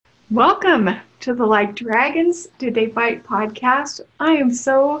Welcome to the Like Dragons Did They Fight podcast. I am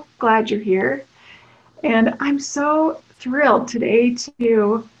so glad you're here, and I'm so thrilled today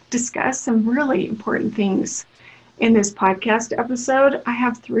to discuss some really important things in this podcast episode. I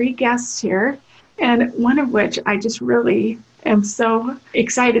have three guests here, and one of which I just really am so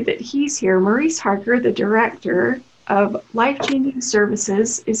excited that he's here. Maurice Harker, the director of Life Changing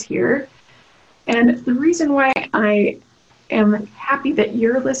Services, is here. And the reason why I am happy that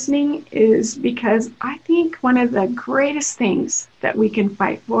you're listening is because I think one of the greatest things that we can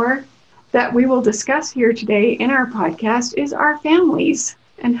fight for, that we will discuss here today in our podcast, is our families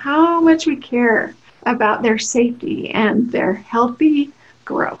and how much we care about their safety and their healthy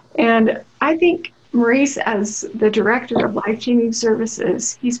growth. And I think Maurice, as the director of Life Changing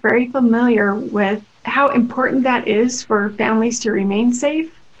Services, he's very familiar with how important that is for families to remain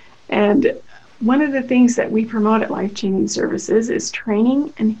safe. And one of the things that we promote at Life Changing Services is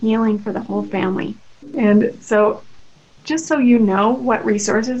training and healing for the whole family. And so just so you know what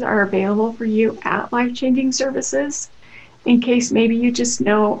resources are available for you at Life Changing Services, in case maybe you just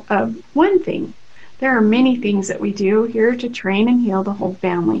know of one thing, there are many things that we do here to train and heal the whole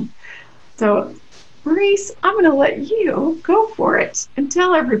family. So Maurice, I'm going to let you go for it and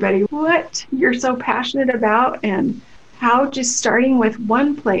tell everybody what you're so passionate about and how, just starting with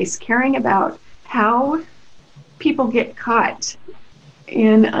one place, caring about how people get caught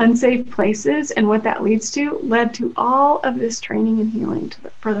in unsafe places and what that leads to, led to all of this training and healing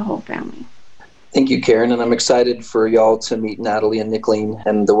for the whole family. Thank you, Karen, and I'm excited for y'all to meet Natalie and Nicolene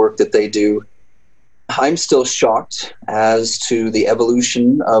and the work that they do. I'm still shocked as to the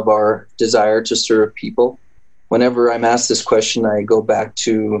evolution of our desire to serve people. Whenever I'm asked this question, I go back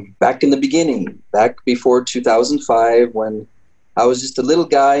in the beginning, back before 2005, when I was just a little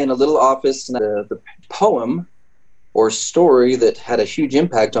guy in a little office, and the poem or story that had a huge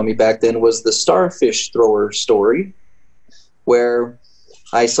impact on me back then was the starfish thrower story, where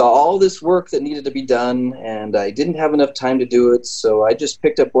I saw all this work that needed to be done, and I didn't have enough time to do it, so I just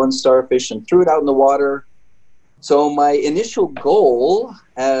picked up one starfish and threw it out in the water. So my initial goal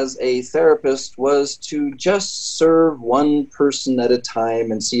as a therapist was to just serve one person at a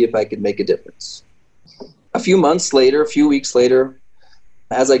time and see if I could make a difference. A few weeks later,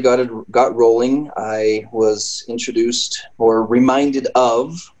 as I got rolling, I was introduced or reminded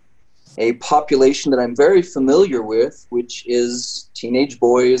of a population that I'm very familiar with, which is teenage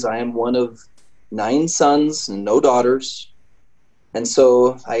boys. I am one of 9 sons and no daughters. And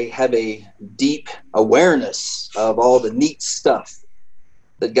so I have a deep awareness of all the neat stuff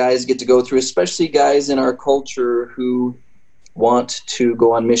that guys get to go through, especially guys in our culture who want to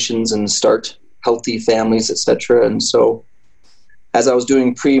go on missions and start healthy families, etc. And so as I was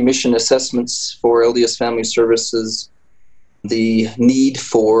doing pre-mission assessments for LDS Family Services, the need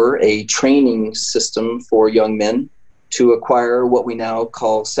for a training system for young men to acquire what we now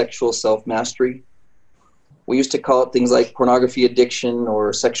call sexual self-mastery. We used to call it things like pornography addiction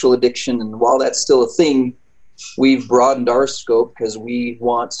or sexual addiction, and while that's still a thing, we've broadened our scope because we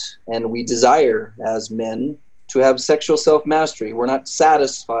want and we desire as men to have sexual self-mastery. We're not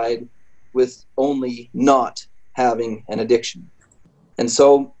satisfied with only not having an addiction. And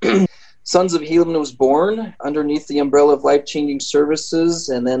so Sons of Helaman was born underneath the umbrella of Life Changing Services,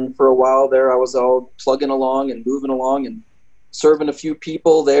 and then for a while there I was all plugging along and moving along and serving a few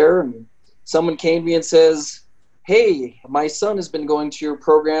people there, and someone came to me and says, "Hey, my son has been going to your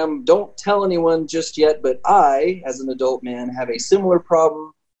program. Don't tell anyone just yet, but I, as an adult man, have a similar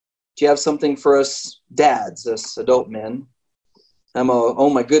problem. Do you have something for us dads, us adult men?" Oh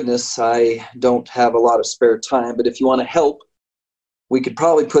my goodness, I don't have a lot of spare time, but if you want to help, we could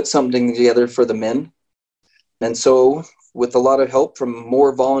probably put something together for the men. And so with a lot of help from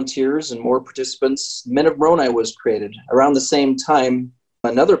more volunteers and more participants, Men of Moroni was created. Around the same time,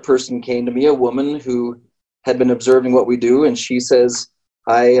 another person came to me, a woman who had been observing what we do, and she says,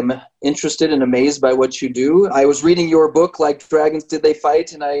 "I am interested and amazed by what you do. I was reading your book, Like Dragons Did They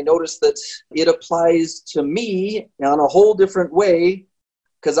Fight, and I noticed that it applies to me on a whole different way,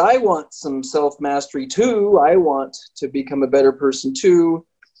 because I want some self-mastery too. I want to become a better person too."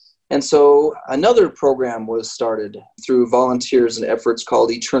 And so another program was started through volunteers and efforts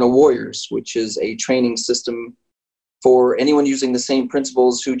called Eternal Warriors, which is a training system for anyone using the same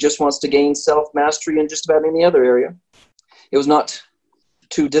principles who just wants to gain self-mastery in just about any other area. It was not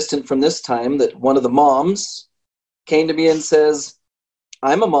too distant from this time that one of the moms came to me and says,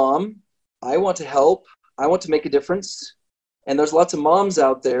 "I'm a mom. I want to help. I want to make a difference. And there's lots of moms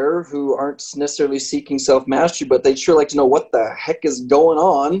out there who aren't necessarily seeking self-mastery, but they'd sure like to know what the heck is going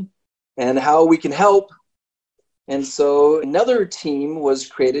on and how we can help." And so another team was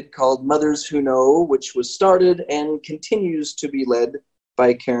created called Mothers Who Know, which was started and continues to be led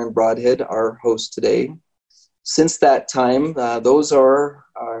by Karen Broadhead, our host today. Since that time, those are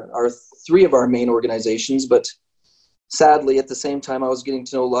three of our main organizations, but sadly, at the same time, I was getting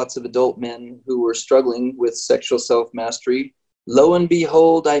to know lots of adult men who were struggling with sexual self-mastery. Lo and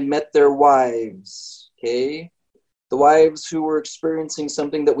behold, I met their wives, okay? The wives who were experiencing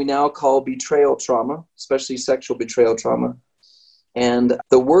something that we now call betrayal trauma, especially sexual betrayal trauma. And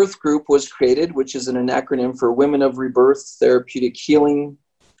the Worth Group was created, which is an acronym for Women of Rebirth Therapeutic Healing.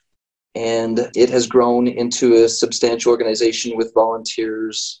 And it has grown into a substantial organization with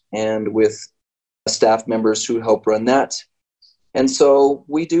volunteers and with staff members who help run that. And so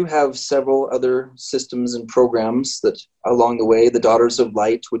we do have several other systems and programs that along the way, the Daughters of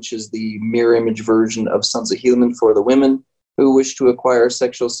Light, which is the mirror image version of Sons of Helaman for the women who wish to acquire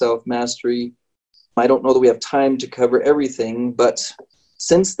sexual self-mastery. I don't know that we have time to cover everything, but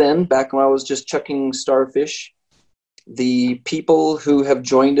since then, back when I was just chucking starfish, the people who have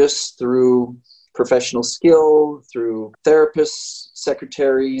joined us through professional skill, through therapists,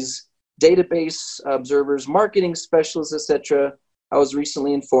 secretaries, database observers, marketing specialists, etc., I was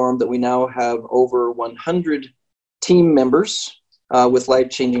recently informed that we now have over 100 team members with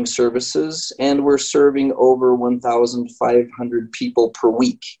life-changing services, and we're serving over 1,500 people per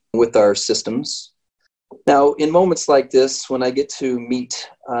week with our systems. Now, in moments like this, when I get to meet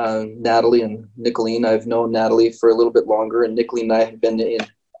Natalie and Nicolene, I've known Natalie for a little bit longer, and Nicolene and I have been in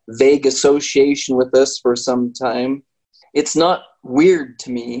vague association with us for some time. It's not weird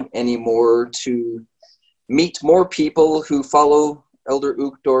to me anymore to meet more people who follow Elder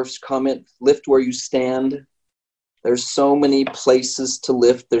Uchtdorf's comment, lift where you stand. There's so many places to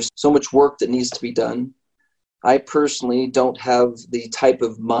lift. There's so much work that needs to be done. I personally don't have the type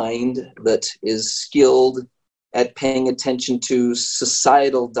of mind that is skilled at paying attention to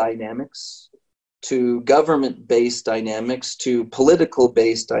societal dynamics, to government-based dynamics, to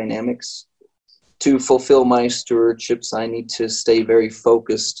political-based dynamics. To fulfill my stewardships, I need to stay very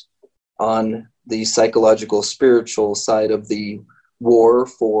focused on the psychological, spiritual side of the war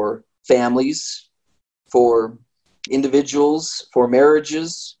for families, for individuals, for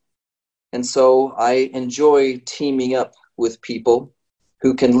marriages. And so I enjoy teaming up with people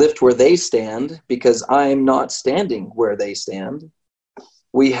who can lift where they stand because I'm not standing where they stand.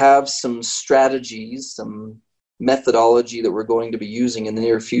 We have some strategies, some methodology that we're going to be using in the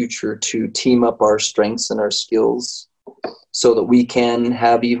near future to team up our strengths and our skills so that we can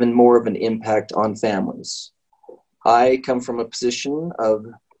have even more of an impact on families. I come from a position of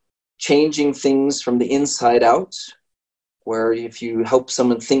changing things from the inside out, where if you help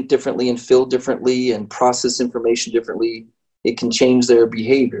someone think differently and feel differently and process information differently, it can change their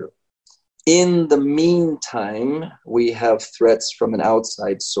behavior. In the meantime, we have threats from an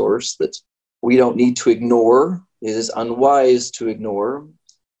outside source that we don't need to ignore. It is unwise to ignore.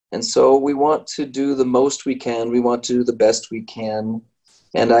 And so we want to do the most we can. We want to do the best we can.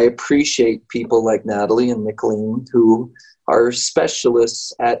 And I appreciate people like Natalie and Nicolene who are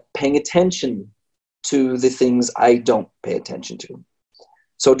specialists at paying attention to the things I don't pay attention to.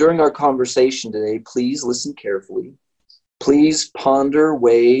 So during our conversation today, please listen carefully. Please ponder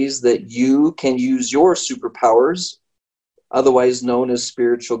ways that you can use your superpowers, otherwise known as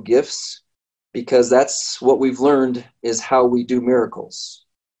spiritual gifts, because that's what we've learned is how we do miracles.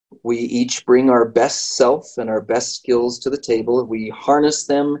 We each bring our best self and our best skills to the table. We harness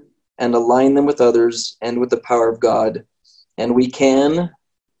them and align them with others and with the power of God. And we can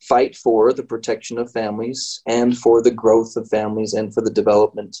fight for the protection of families and for the growth of families and for the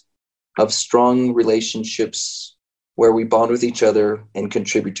development of strong relationships where we bond with each other and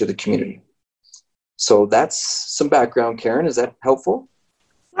contribute to the community. So that's some background, Karen. Is that helpful?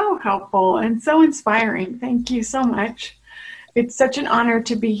 So helpful and so inspiring. Thank you so much. It's such an honor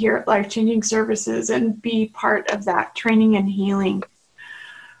to be here at Life Changing Services and be part of that training and healing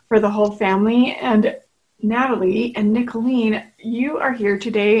for the whole family. And Natalie and Nicolene, you are here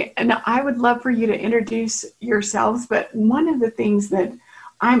today, and I would love for you to introduce yourselves. But one of the things that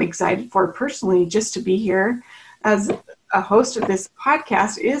I'm excited for personally, just to be here as a host of this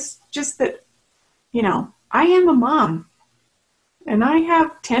podcast, is just that, you know, I am a mom, and I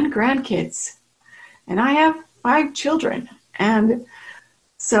have 10 grandkids, and I have 5 children. And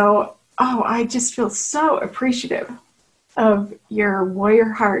so, I just feel so appreciative of your warrior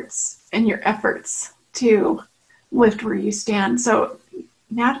hearts and your efforts to lift where you stand. So,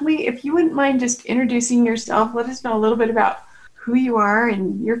 Natalie, if you wouldn't mind just introducing yourself, let us know a little bit about who you are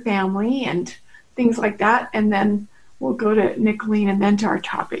and your family and things like that. And then we'll go to Nicolene and then to our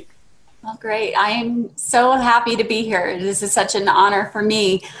topic. Well, great. I am so happy to be here. This is such an honor for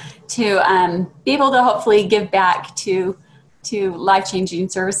me to be able to hopefully give back to life-changing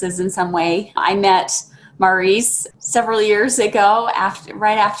services in some way. I met Maurice several years ago,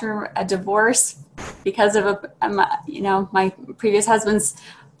 right after a divorce, because of my previous husband's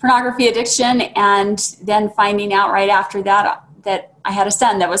pornography addiction, and then finding out right after that I had a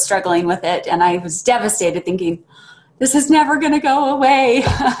son that was struggling with it, and I was devastated, thinking, this is never going to go away.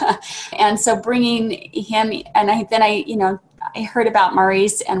 And so bringing him, and I heard about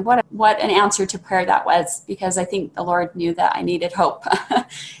Maurice, and what an answer to prayer that was, because I think the Lord knew that I needed hope,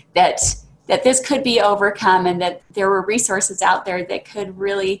 that this could be overcome, and that there were resources out there that could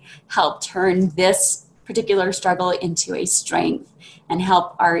really help turn this particular struggle into a strength and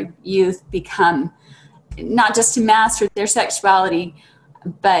help our youth become, not just to master their sexuality,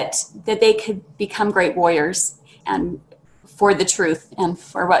 but that they could become great warriors and for the truth and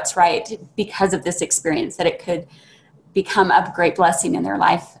for what's right because of this experience, that it could become a great blessing in their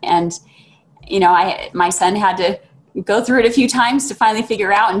life. And, my son had to go through it a few times to finally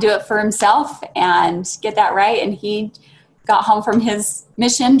figure out and do it for himself and get that right. And he got home from his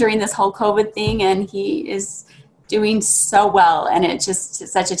mission during this whole COVID thing, and he is doing so well. And it's just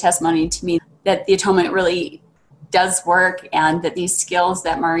such a testimony to me that the atonement really does work, and that these skills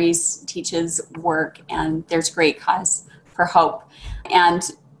that Maurice teaches work, and there's great cause for hope. And,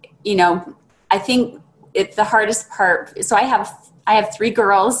 I think it's the hardest part. So I have 3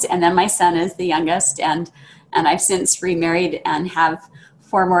 girls, and then my son is the youngest, and I've since remarried and have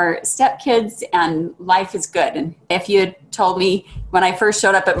 4 more stepkids, and life is good. And if you had told me when I first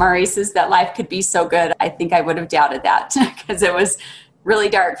showed up at Maurice's that life could be so good, I think I would have doubted that, because it was really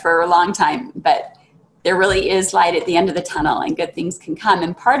dark for a long time. But there really is light at the end of the tunnel, and good things can come.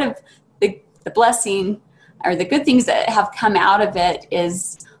 And part of the blessing, or the good things that have come out of it,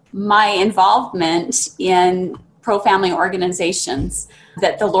 is my involvement in pro-family organizations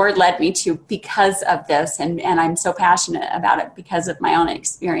that the Lord led me to because of this. And I'm so passionate about it because of my own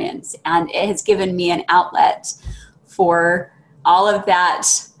experience. And it has given me an outlet for all of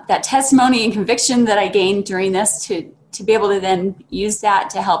that testimony and conviction that I gained during this, to be able to then use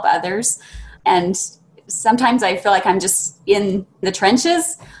that to help others. And sometimes I feel like I'm just in the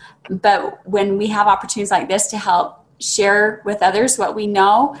trenches, but when we have opportunities like this to help share with others what we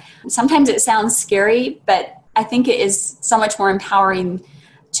know, sometimes it sounds scary, but I think it is so much more empowering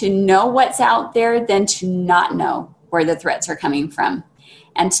to know what's out there than to not know where the threats are coming from.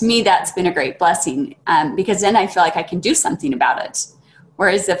 And to me, that's been a great blessing, because then I feel like I can do something about it.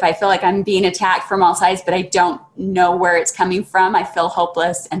 Whereas if I feel like I'm being attacked from all sides, but I don't know where it's coming from, I feel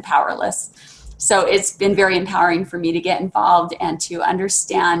hopeless and powerless. So it's been very empowering for me to get involved and to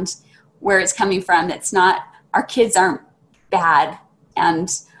understand where it's coming from. It's not, our kids aren't bad, and,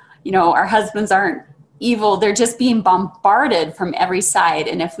 our husbands aren't evil. They're just being bombarded from every side.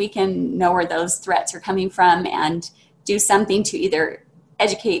 And if we can know where those threats are coming from and do something to either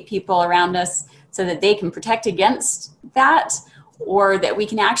educate people around us so that they can protect against that, or that we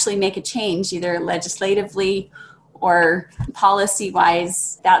can actually make a change either legislatively or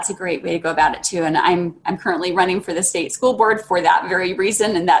policy-wise, that's a great way to go about it too. And I'm currently running for the state school board for that very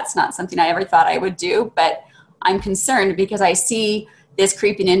reason, and that's not something I ever thought I would do, but I'm concerned because I see this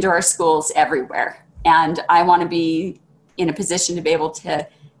creeping into our schools everywhere. And I want to be in a position to be able to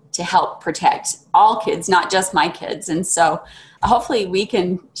help protect all kids, not just my kids. And so hopefully we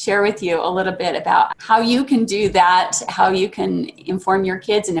can share with you a little bit about how you can do that, how you can inform your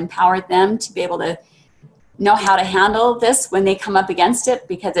kids and empower them to be able to know how to handle this when they come up against it,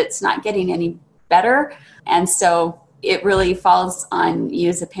 because it's not getting any better. And so it really falls on you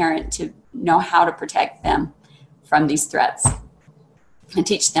as a parent to know how to protect them from these threats and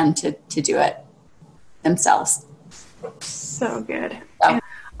teach them to do it themselves. So good. And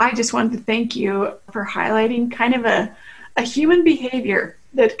I just wanted to thank you for highlighting kind of a human behavior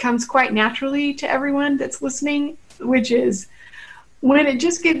that comes quite naturally to everyone that's listening, which is when it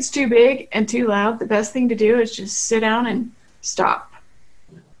just gets too big and too loud, the best thing to do is just sit down and stop.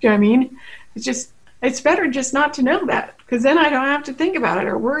 Do you know what I mean? It's better just not to know that, because then I don't have to think about it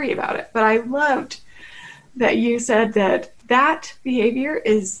or worry about it. But I loved that you said that behavior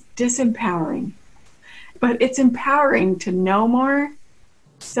is disempowering, but it's empowering to know more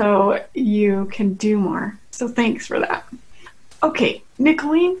so you can do more. So thanks for that. Okay,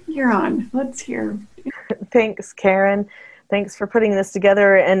 Nicolene, you're on. Let's hear. Thanks, Karen. Thanks for putting this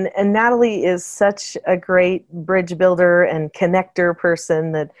together. And Natalie is such a great bridge builder and connector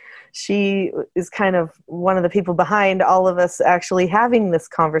person that she is kind of one of the people behind all of us actually having this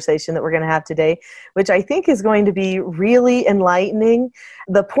conversation that we're going to have today, which I think is going to be really enlightening.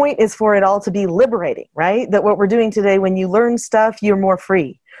 The point is for it all to be liberating, right? That what we're doing today, when you learn stuff, you're more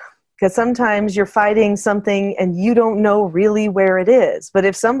free. Because sometimes you're fighting something and you don't know really where it is. But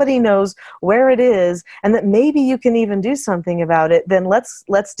if somebody knows where it is and that maybe you can even do something about it, then let's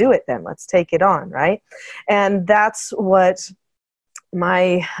do it then. Let's take it on, right? And that's what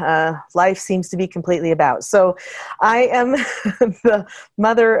my life seems to be completely about. So I am the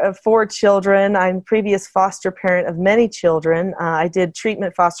mother of 4 children. I'm previous foster parent of many children. I did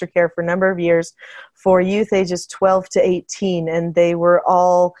treatment foster care for a number of years for youth ages 12 to 18, and they were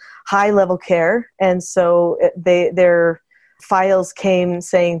all high-level care. And so their files came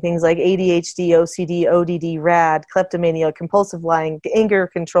saying things like ADHD, OCD, ODD, RAD, kleptomania, compulsive lying, anger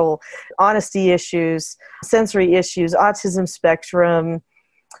control, honesty issues, sensory issues, autism spectrum,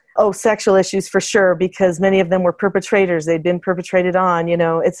 sexual issues for sure, because many of them were perpetrators. They'd been perpetrated on,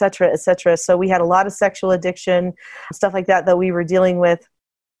 et cetera, et cetera. So we had a lot of sexual addiction, stuff like that we were dealing with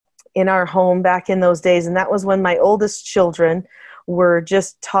in our home back in those days. And that was when my oldest children were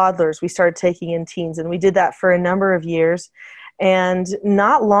just toddlers. We started taking in teens, and we did that for a number of years. And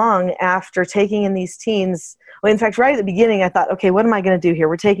not long after taking in these teens, in fact, right at the beginning, I thought, okay, what am I going to do here?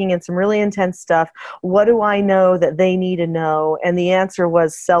 We're taking in some really intense stuff. What do I know that they need to know? And the answer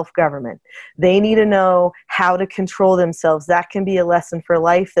was self-government. They need to know how to control themselves. That can be a lesson for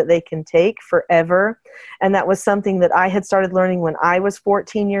life that they can take forever. And that was something that I had started learning when I was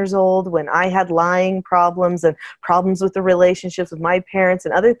 14 years old, when I had lying problems and problems with the relationships with my parents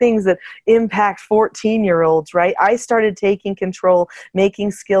and other things that impact 14-year-olds, right? I started taking control,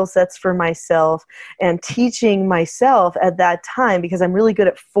 making skill sets for myself, and teaching myself at that time, because I'm really good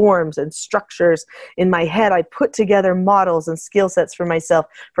at forms and structures in my head. I put together models and skill sets for myself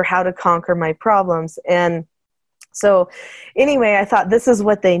for how to conquer my problems. And so anyway, I thought this is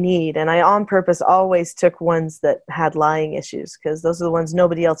what they need. And I on purpose always took ones that had lying issues, because those are the ones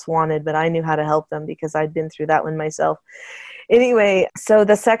nobody else wanted, but I knew how to help them because I'd been through that one myself. Anyway, so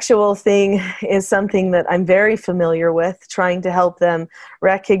the sexual thing is something that I'm very familiar with, trying to help them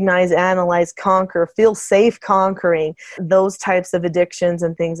recognize, analyze, conquer, feel safe conquering those types of addictions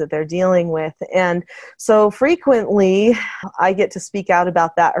and things that they're dealing with. And so frequently I get to speak out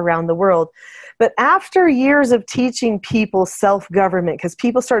about that around the world. But after years of teaching people self-government, because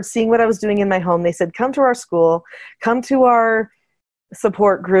people started seeing what I was doing in my home, they said, come to our school, come to our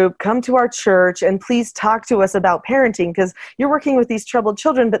support group, come to our church, and please talk to us about parenting, because you're working with these troubled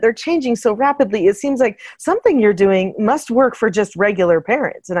children, but they're changing so rapidly. It seems like something you're doing must work for just regular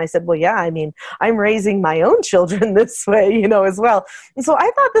parents. And I said, well, yeah, I'm raising my own children this way, as well. And so I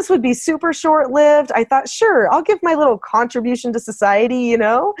thought this would be super short-lived. I thought, sure, I'll give my little contribution to society,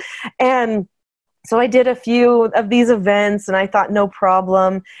 and so I did a few of these events, and I thought, no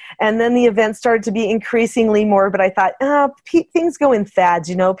problem. And then the events started to be increasingly more, but I thought, things go in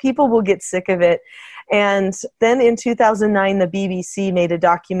fads, people will get sick of it. And then in 2009, the BBC made a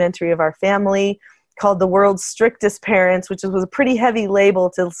documentary of our family called The World's Strictest Parents, which was a pretty heavy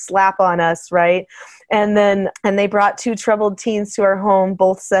label to slap on us, right? And they brought 2 troubled teens to our home,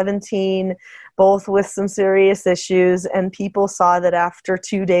 both 17, both with some serious issues, and people saw that after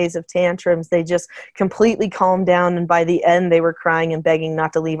 2 days of tantrums, they just completely calmed down, and by the end, they were crying and begging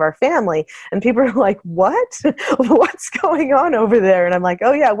not to leave our family. And people are like, what? What's going on over there? And I'm like,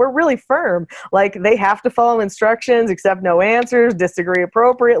 oh yeah, we're really firm. Like, they have to follow instructions, accept no answers, disagree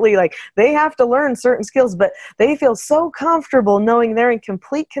appropriately. Like, they have to learn certain skills, but they feel so comfortable knowing they're in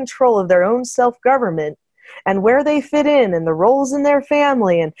complete control of their own self-government and where they fit in and the roles in their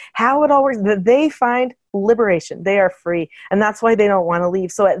family and how it all works, that they find liberation. They are free. And that's why they don't want to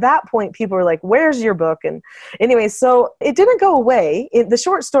leave. So at that point, people were like, where's your book? And anyway, so it didn't go away. The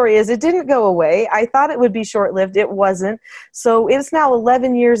short story is it didn't go away. I thought it would be short-lived. It wasn't. So it's now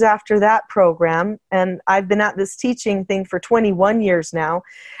 11 years after that program. And I've been at this teaching thing for 21 years now.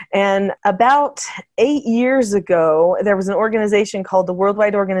 And about 8 years ago, there was an organization called the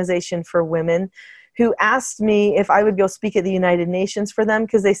Worldwide Organization for Women who asked me if I would go speak at the United Nations for them,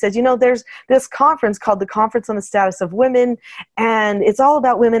 because they said, there's this conference called the Conference on the Status of Women, and it's all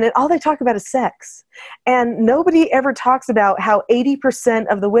about women, and all they talk about is sex. And nobody ever talks about how 80%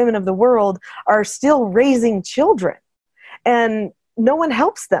 of the women of the world are still raising children. And no one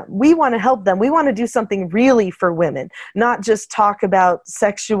helps them. We want to help them. We want to do something really for women, not just talk about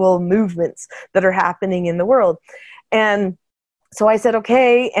sexual movements that are happening in the world. And so I said,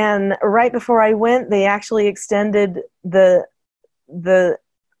 okay. And right before I went, they actually extended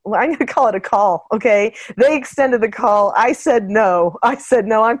well, I'm going to call it a call. Okay. They extended the call. I said, no,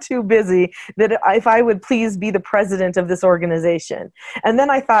 I'm too busy, that if I would please be the president of this organization. And then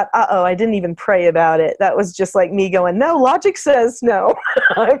I thought, I didn't even pray about it. That was just like me going, no, logic says no,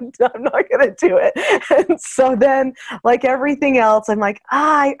 I'm not going to do it. And so then, like everything else, I'm like,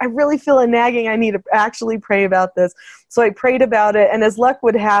 I really feel a nagging. I need to actually pray about this. So I prayed about it. And as luck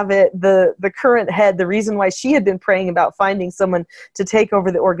would have it, the current head, the reason why she had been praying about finding someone to take over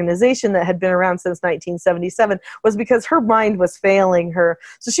the organization that had been around since 1977 was because her mind was failing her.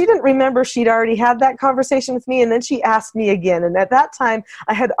 So she didn't remember she'd already had that conversation with me. And then she asked me again. And at that time,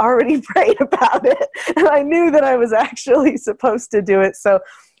 I had already prayed about it. And I knew that I was actually supposed to do it. So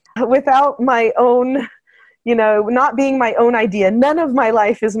without my own, not being my own idea. None of my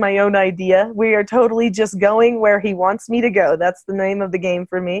life is my own idea. We are totally just going where he wants me to go. That's the name of the game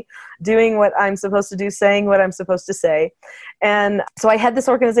for me. Doing what I'm supposed to do, saying what I'm supposed to say. And so I had this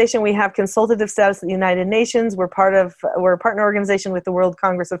organization. We have consultative status at the United Nations. We're a partner organization with the World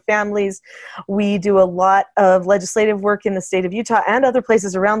Congress of Families. We do a lot of legislative work in the state of Utah and other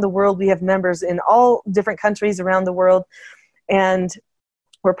places around the world. We have members in all different countries around the world. And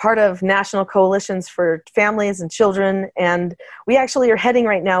we're part of national coalitions for families and children, and we actually are heading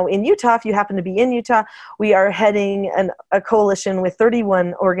right now in Utah. If you happen to be in Utah, we are heading a coalition with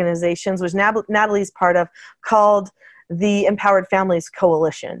 31 organizations, which Natalie's part of, called the Empowered Families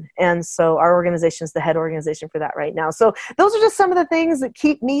Coalition. And so our organization is the head organization for that right now. So those are just some of the things that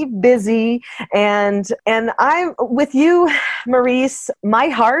keep me busy. And I'm with you, Maurice. My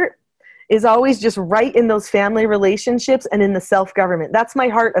heart is always just right in those family relationships and in the self-government. That's my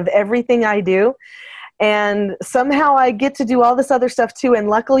heart of everything I do. And somehow I get to do all this other stuff too. And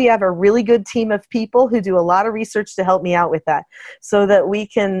luckily I have a really good team of people who do a lot of research to help me out with that, so that we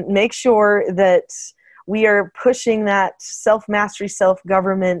can make sure that we are pushing that self-mastery,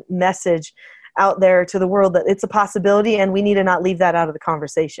 self-government message out there to the world, that it's a possibility and we need to not leave that out of the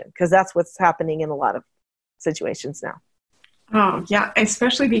conversation, because that's what's happening in a lot of situations now. Oh, yeah,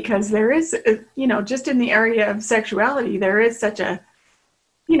 especially because there is, just in the area of sexuality, there is such a,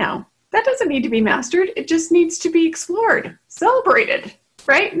 that doesn't need to be mastered. It just needs to be explored, celebrated,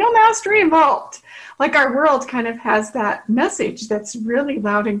 right? No mastery involved. Like our world kind of has that message that's really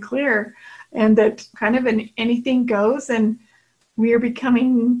loud and clear, and that kind of anything goes, and we are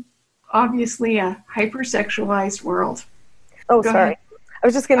becoming obviously a hypersexualized world. Oh, sorry. I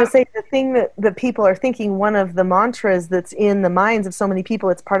was just going to say, the thing that people are thinking, one of the mantras that's in the minds of so many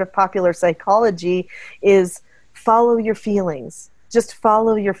people, it's part of popular psychology, is follow your feelings. Just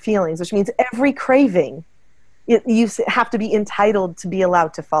follow your feelings, which means every craving, you have to be entitled to be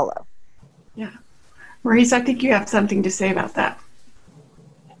allowed to follow. Yeah. Maurice, I think you have something to say about that.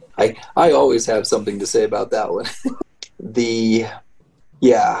 I always have something to say about that one.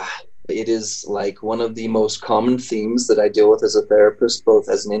 It is like one of the most common themes that I deal with as a therapist, both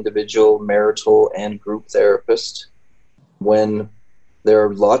as an individual, marital, and group therapist. When there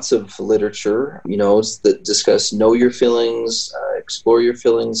are lots of literature, that discuss know your feelings, explore your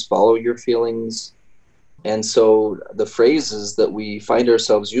feelings, follow your feelings. And so the phrases that we find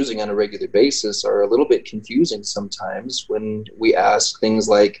ourselves using on a regular basis are a little bit confusing sometimes when we ask things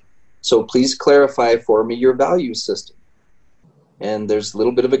like, so please clarify for me your value system. And there's a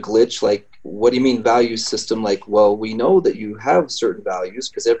little bit of a glitch, like, what do you mean value system? Like, well, we know that you have certain values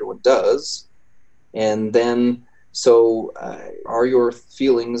because everyone does. And then, so are your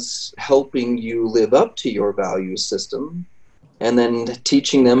feelings helping you live up to your value system? And then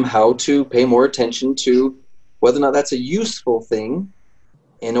teaching them how to pay more attention to whether or not that's a useful thing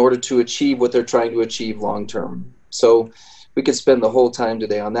in order to achieve what they're trying to achieve long term. So we could spend the whole time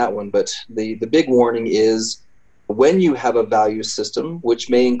today on that one. But the big warning is, when you have a value system, which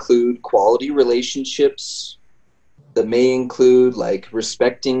may include quality relationships, that may include like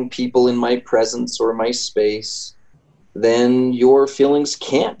respecting people in my presence or my space, then your feelings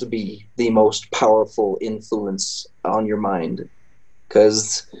can't be the most powerful influence on your mind.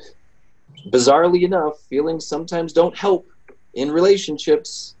 Because bizarrely enough, feelings sometimes don't help in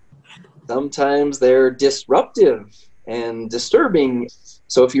relationships. Sometimes they're disruptive and disturbing.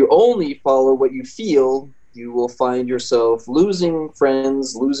 So if you only follow what you feel, you will find yourself losing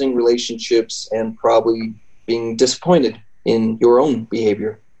friends, losing relationships, and probably being disappointed in your own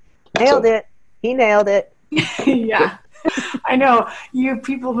behavior. Nailed it. He nailed it. Yeah. I know. You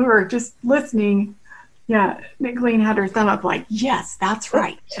people who are just listening, yeah, Nicolene had her thumb up like, yes, that's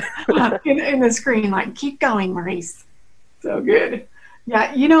right. In the screen, like, keep going, Maurice. So good.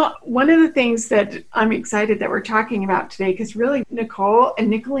 Yeah, you know, one of the things that I'm excited that we're talking about today, because really Nicole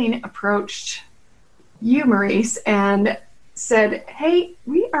and Nicolene approached you, Maurice, and said, hey,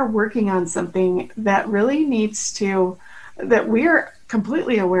 we are working on something that really needs to, that we're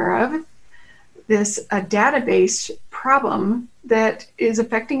completely aware of, this a database problem that is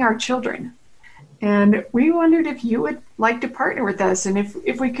affecting our children. And we wondered if you would like to partner with us and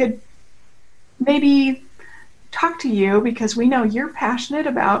if we could maybe talk to you, because we know you're passionate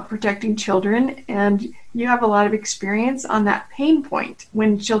about protecting children and you have a lot of experience on that pain point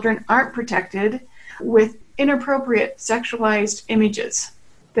when children aren't protected with inappropriate sexualized images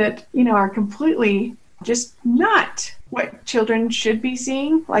that, you know, are completely just not what children should be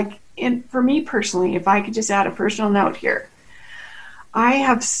seeing. Like, for me personally, if I could just add a personal note here, I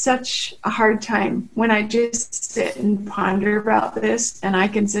have such a hard time when I just sit and ponder about this and I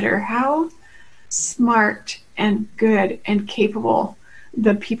consider how smart and good and capable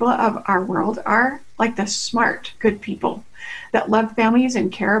the people of our world are, like the smart, good people that love families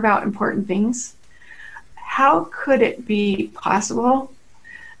and care about important things. How could it be possible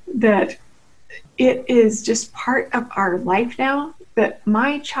that it is just part of our life now that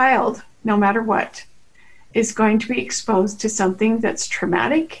my child, no matter what, is going to be exposed to something that's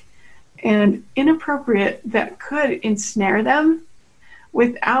traumatic and inappropriate that could ensnare them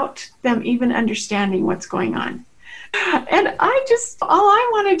without them even understanding what's going on? And all I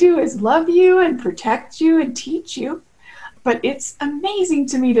want to do is love you and protect you and teach you. But it's amazing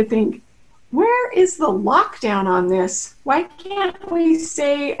to me to think, where is the lockdown on this? Why can't we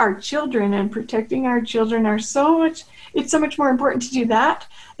say our children and protecting our children it's so much more important to do that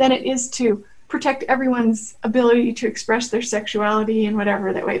than it is to protect everyone's ability to express their sexuality in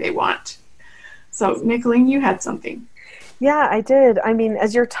whatever that way they want. So, Nicolene, you had something. Yeah, I did. I mean,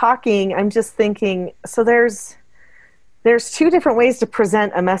 as you're talking, I'm just thinking, so there's two different ways to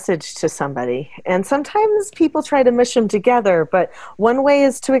present a message to somebody. And sometimes people try to mush them together, but one way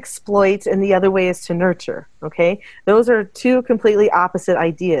is to exploit and the other way is to nurture, okay? Those are two completely opposite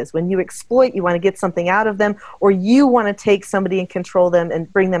ideas. When you exploit, you want to get something out of them, or you want to take somebody and control them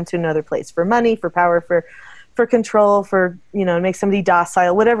and bring them to another place for money, for power, for control, for, you know, make somebody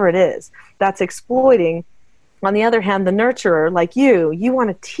docile, whatever it is. That's exploiting. On the other hand, the nurturer, like you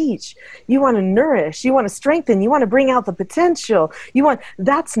want to teach, you want to nourish, you want to strengthen, you want to bring out the potential.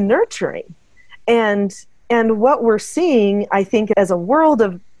 That's nurturing. And what we're seeing, I think, as a world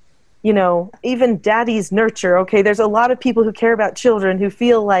of, you know, even daddy's nurture, okay, there's a lot of people who care about children who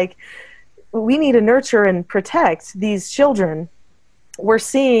feel like we need to nurture and protect these children. We're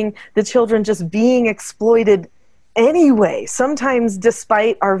seeing the children just being exploited anyway, sometimes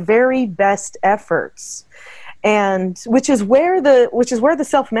despite our very best efforts. And which is where the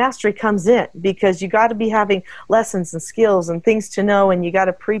self-mastery comes in, because you got to be having lessons and skills and things to know, and you got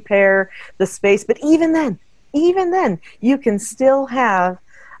to prepare the space. But even then, you can still have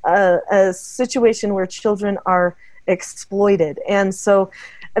a situation where children are exploited. And so,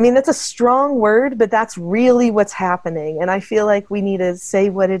 I mean, that's a strong word, but that's really what's happening. And I feel like we need to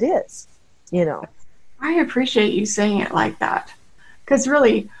say what it is, you know. I appreciate you saying it like that, because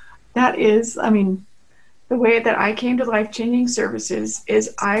really, that is, I mean, the way that I came to Life Changing Services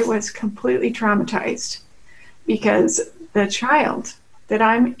is I was completely traumatized because the child that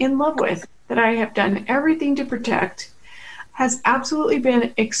I'm in love with, that I have done everything to protect, has absolutely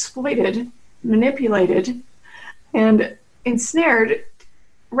been exploited, manipulated, and ensnared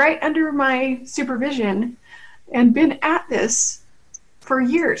right under my supervision, and been at this for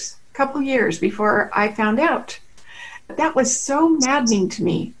years, a couple years before I found out. That was so maddening to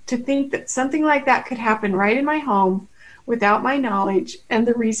me, to think that something like that could happen right in my home without my knowledge. And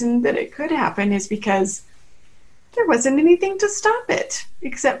the reason that it could happen is because there wasn't anything to stop it,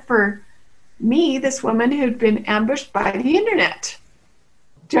 except for me, this woman who'd been ambushed by the internet.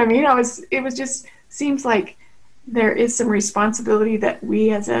 Do you know what I mean? It was just, seems like there is some responsibility that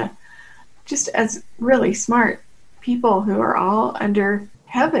we as really smart people who are all under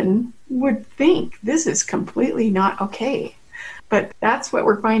heaven would think this is completely not okay. But that's what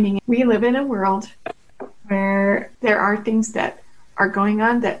we're finding. We live in a world where there are things that are going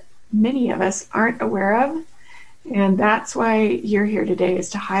on that many of us aren't aware of. And that's why you're here today, is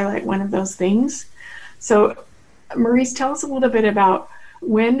to highlight one of those things. So, Maurice, tell us a little bit about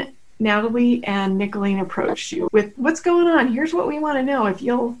when Natalie and Nicolene approached you with what's going on. Here's what we want to know. If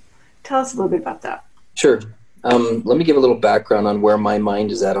you'll tell us a little bit about that. Sure. Let me give a little background on where my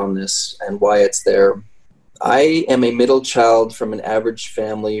mind is at on this and why it's there. I am a middle child from an average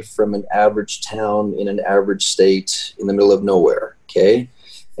family, from an average town in an average state in the middle of nowhere, okay?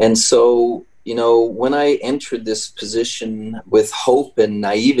 And so when I entered this position with hope and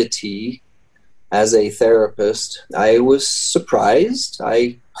naivety as a therapist, I was surprised.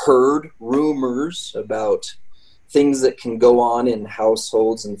 I heard rumors about things that can go on in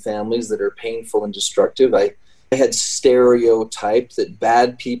households and families that are painful and destructive. I had stereotyped that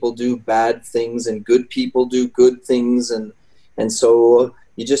bad people do bad things and good people do good things. And so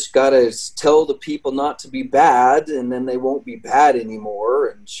you just got to tell the people not to be bad, and then they won't be bad anymore,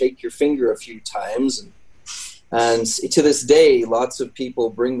 and shake your finger a few times. And to this day, lots of people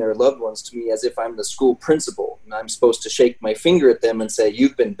bring their loved ones to me as if I'm the school principal, and I'm supposed to shake my finger at them and say,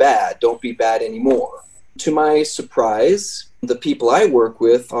 you've been bad, don't be bad anymore. To my surprise, the people I work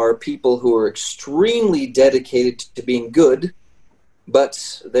with are people who are extremely dedicated to being good,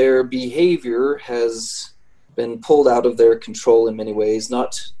 but their behavior has been pulled out of their control in many ways,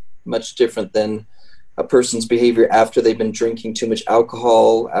 not much different than a person's behavior after they've been drinking too much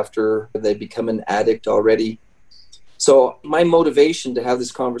alcohol, after they become an addict already. So my motivation to have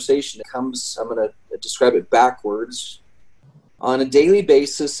this conversation comes, I'm going to describe it backwards. On a daily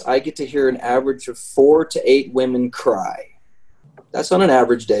basis, I get to hear an average of 4 to 8 women cry. That's on an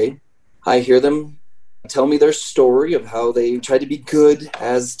average day. I hear them tell me their story of how they tried to be good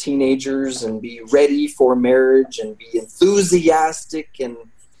as teenagers and be ready for marriage and be enthusiastic and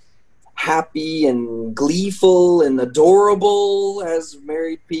happy and gleeful and adorable as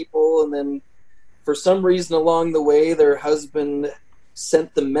married people. And then for some reason along the way, their husband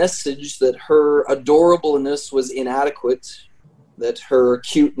sent the message that her adorableness was inadequate, that her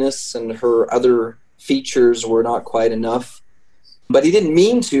cuteness and her other features were not quite enough. But he didn't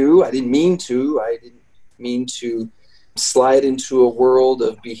mean to. I didn't mean to slide into a world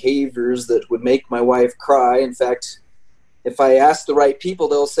of behaviors that would make my wife cry. In fact, if I ask the right people,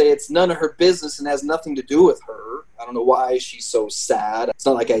 they'll say it's none of her business and has nothing to do with her. I don't know why she's so sad. It's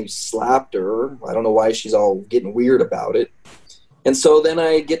not like I slapped her. I don't know why she's all getting weird about it. And so then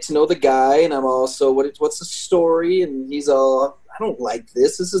I get to know the guy, and I'm also, what's the story? And he's all, I don't like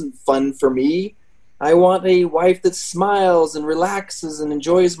this. This isn't fun for me. I want a wife that smiles and relaxes and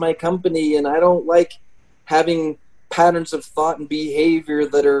enjoys my company, and I don't like having patterns of thought and behavior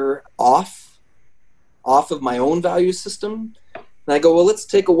that are off of my own value system. And I go, well, let's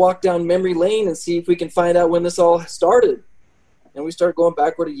take a walk down memory lane and see if we can find out when this all started. And we start going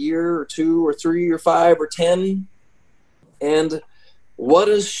backward a year or 2 or 3 or 5 or 10. And what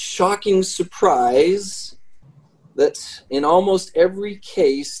a shocking surprise that in almost every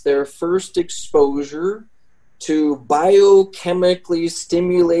case, their first exposure to biochemically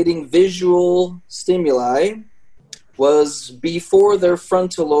stimulating visual stimuli was before their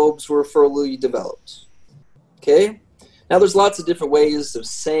frontal lobes were fully developed. Okay? Now, there's lots of different ways of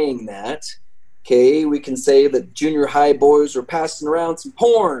saying that. Okay? We can say that junior high boys were passing around some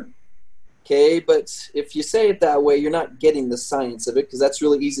porn. Okay? But if you say it that way, you're not getting the science of it, because that's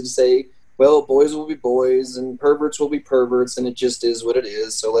really easy to say, well, boys will be boys and perverts will be perverts, and it just is what it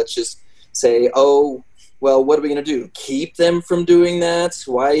is. So let's just say, oh, well, what are we going to do? Keep them from doing that?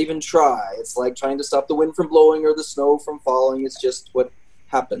 Why even try? It's like trying to stop the wind from blowing or the snow from falling. It's just what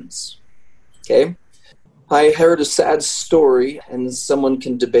happens. Okay? I heard a sad story, and someone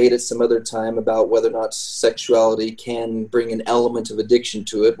can debate at some other time about whether or not sexuality can bring an element of addiction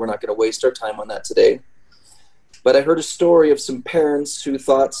to it. We're not going to waste our time on that today. But I heard a story of some parents who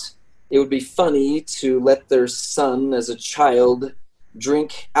thought it would be funny to let their son as a child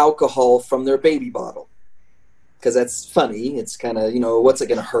drink alcohol from their baby bottle. Because that's funny. It's kind of, what's it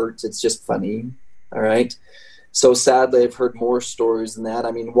going to hurt? It's just funny. All right. So sadly, I've heard more stories than that.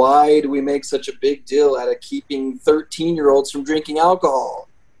 I mean, why do we make such a big deal out of keeping 13-year-olds from drinking alcohol?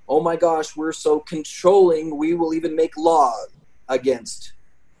 Oh my gosh, we're so controlling. We will even make laws against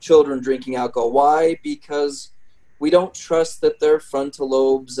children drinking alcohol. Why? Because we don't trust that their frontal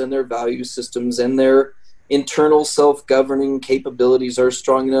lobes and their value systems and their internal self-governing capabilities are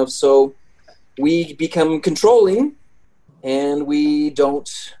strong enough. So we become controlling, and we don't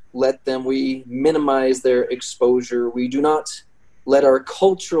let them, we minimize their exposure. We do not let our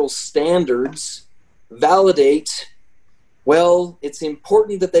cultural standards validate, well, it's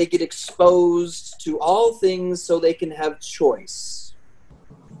important that they get exposed to all things so they can have choice.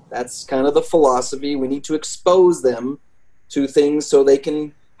 That's kind of the philosophy. We need to expose them to things so they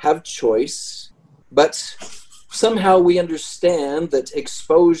can have choice. But somehow we understand that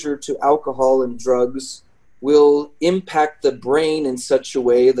exposure to alcohol and drugs will impact the brain in such a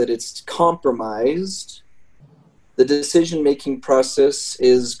way that it's compromised. The decision-making process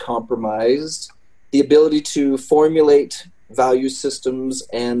is compromised. The ability to formulate value systems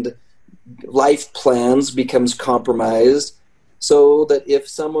and life plans becomes compromised. so that if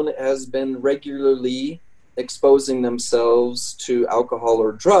someone has been regularly exposing themselves to alcohol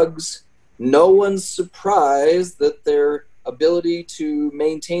or drugs, no one's surprised that their ability to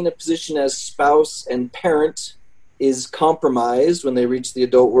maintain a position as spouse and parent is compromised when they reach the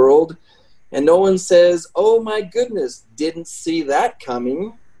adult world. And no one says, oh my goodness, didn't see that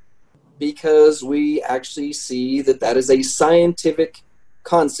coming, because we actually see that that is a scientific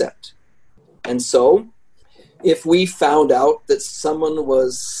concept. And so if we found out that someone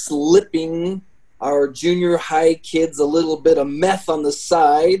was slipping our junior high kids a little bit of meth on the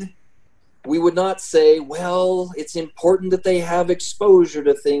side, we would not say, well, it's important that they have exposure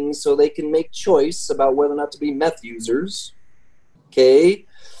to things so they can make choice about whether or not to be meth users. Okay?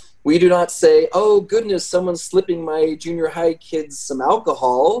 We do not say, oh, goodness, someone's slipping my junior high kids some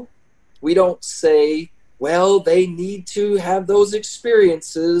alcohol. We don't say, well, they need to have those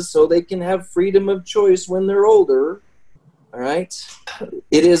experiences so they can have freedom of choice when they're older. All right?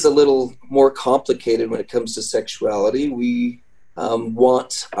 It is a little more complicated when it comes to sexuality. We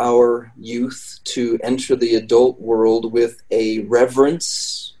want our youth to enter the adult world with a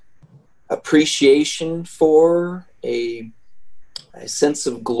reverence, appreciation for, a sense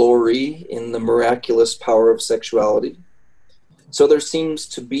of glory in the miraculous power of sexuality. So there seems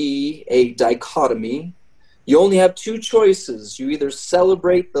to be a dichotomy. You only have two choices. You either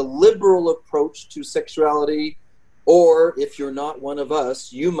celebrate the liberal approach to sexuality, or if you're not one of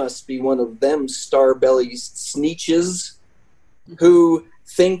us, you must be one of them star-bellied sneetches who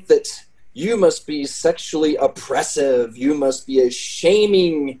think that you must be sexually oppressive, you must be a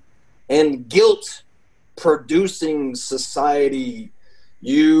shaming and guilt-producing society.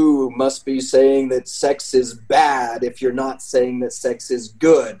 You must be saying that sex is bad if you're not saying that sex is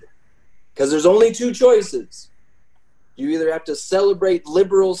good. Because there's only two choices. You either have to celebrate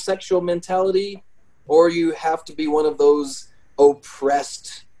liberal sexual mentality, or you have to be one of those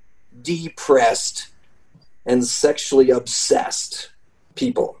oppressed, depressed, and sexually obsessed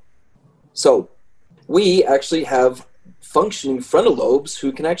people. So we actually have functioning frontal lobes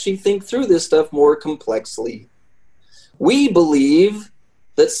who can actually think through this stuff more complexly. We believe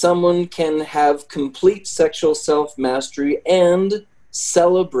that someone can have complete sexual self-mastery and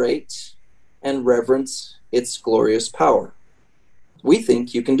celebrate and reverence its glorious power. We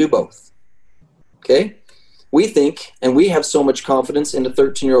think you can do both. Okay? We think, and we have so much confidence in the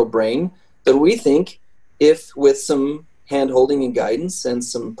 13-year-old brain, that we think if with some hand-holding and guidance and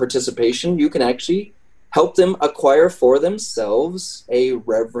some participation, you can actually help them acquire for themselves a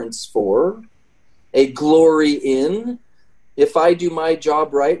reverence for, a glory in. If I do my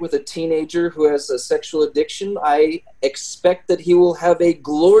job right with a teenager who has a sexual addiction, I expect that he will have a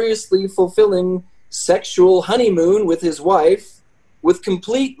gloriously fulfilling sexual honeymoon with his wife, with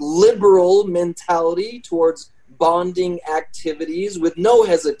complete liberal mentality towards bonding activities, with no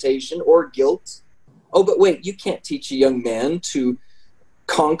hesitation or guilt. Oh, but wait, you can't teach a young man to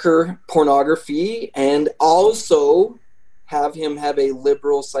conquer pornography and also have him have a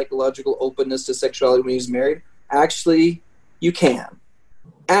liberal psychological openness to sexuality when he's married. Actually, you can.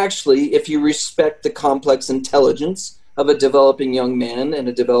 Actually, if you respect the complex intelligence of a developing young man and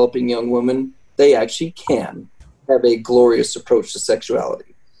a developing young woman, they actually can have a glorious approach to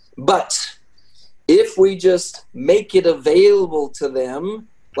sexuality. But if we just make it available to them,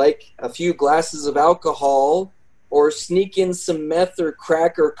 like a few glasses of alcohol, or sneak in some meth or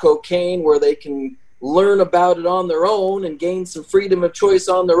crack or cocaine where they can learn about it on their own and gain some freedom of choice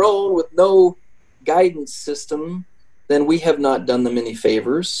on their own with no guidance system, then we have not done them any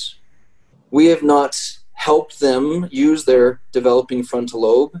favors. We have not helped them use their developing frontal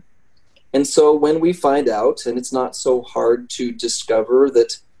lobe. And so when we find out, and it's not so hard to discover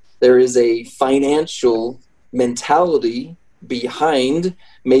that there is a financial mentality behind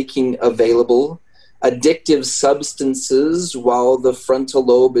making available addictive substances while the frontal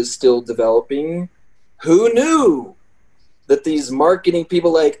lobe is still developing, who knew that these marketing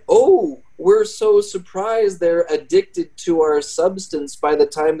people like, oh, we're so surprised they're addicted to our substance by the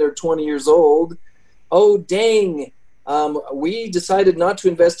time they're 20 years old. Oh, dang. We decided not to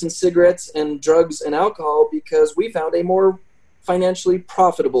invest in cigarettes and drugs and alcohol because we found a more financially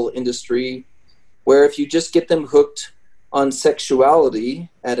profitable industry where if you just get them hooked on sexuality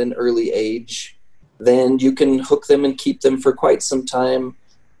at an early age, then you can hook them and keep them for quite some time.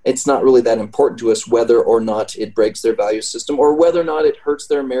 It's not really that important to us whether or not it breaks their value system, or whether or not it hurts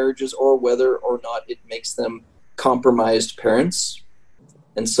their marriages, or whether or not it makes them compromised parents.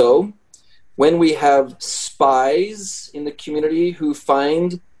 And so when we have spies in the community who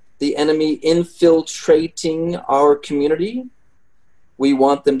find the enemy infiltrating our community, we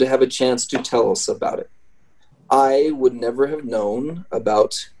want them to have a chance to tell us about it. I would never have known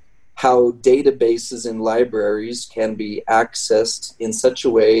about how databases in libraries can be accessed in such a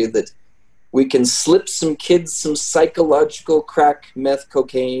way that we can slip some kids some psychological crack, meth,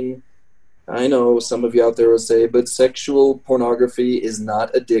 cocaine. I know some of you out there will say, but sexual pornography is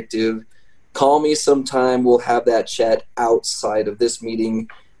not addictive. Call me sometime. We'll have that chat outside of this meeting.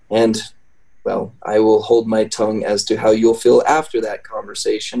 And, well, I will hold my tongue as to how you'll feel after that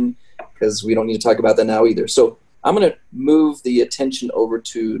conversation, because we don't need to talk about that now either. So I'm going to move the attention over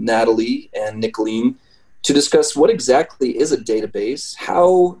to Natalie and Nicolene to discuss what exactly is a database.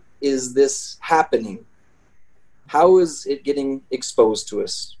 How is this happening? How is it getting exposed to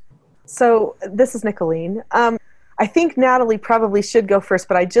us? So this is Nicolene. I think Natalie probably should go first,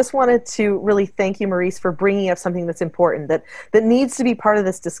 but I just wanted to really thank you, Maurice, for bringing up something that's important, that needs to be part of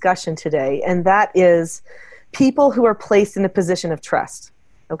this discussion today, and that is people who are placed in a position of trust,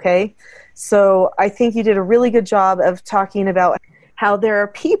 okay? So I think you did a really good job of talking about how there are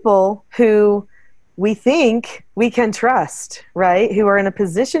people who we think we can trust, right? Who are in a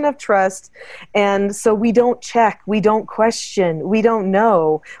position of trust. And so we don't check, we don't question, we don't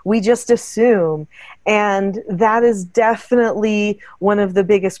know, we just assume. And that is definitely one of the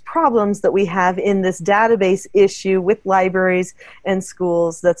biggest problems that we have in this database issue with libraries and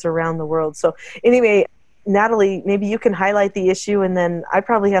schools that's around the world. So anyway, Natalie, maybe you can highlight the issue, and then I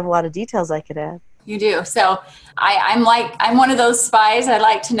probably have a lot of details I could add. You do. So I'm one of those spies. I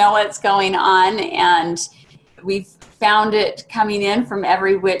like to know what's going on, and we've found it coming in from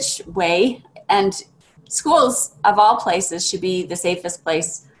every which way. And schools, of all places, should be the safest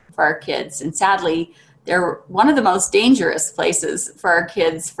place for our kids. And sadly, they're one of the most dangerous places for our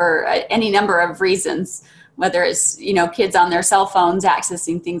kids for any number of reasons, whether it's, kids on their cell phones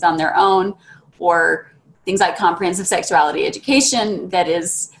accessing things on their own, or things like comprehensive sexuality education that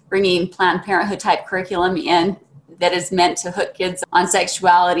is bringing Planned Parenthood type curriculum in that is meant to hook kids on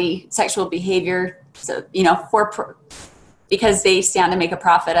sexuality, sexual behavior, so, because they stand to make a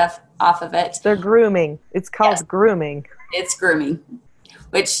profit off of it. They're grooming. It's called grooming. It's grooming,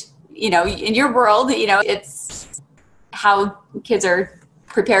 which, in your world, it's how kids are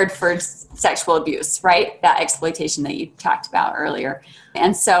prepared for sexual abuse, right? That exploitation that you talked about earlier.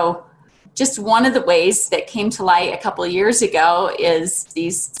 And so just one of the ways that came to light a couple of years ago is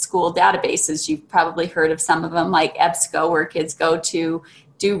these school databases. You've probably heard of some of them, like EBSCO, where kids go to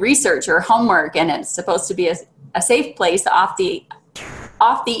do research or homework, and it's supposed to be a safe place off the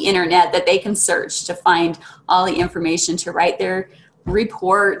internet that they can search to find all the information to write their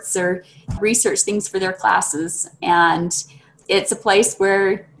reports or research things for their classes. And it's a place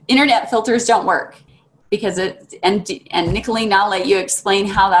where internet filters don't work. Because and Nicolene, I'll let you explain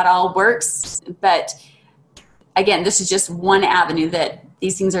how that all works. But again, this is just one avenue that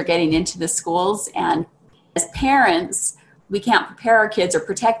these things are getting into the schools. And as parents, we can't prepare our kids or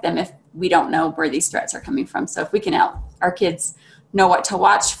protect them if we don't know where these threats are coming from. So if we can help our kids know what to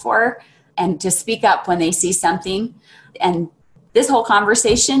watch for and to speak up when they see something. And this whole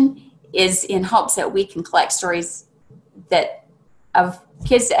conversation is in hopes that we can collect stories of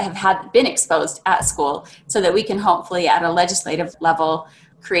kids that have been exposed at school, so that we can hopefully at a legislative level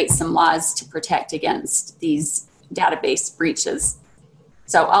create some laws to protect against these database breaches.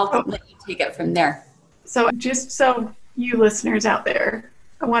 So I'll let you take it from there. So just so you listeners out there,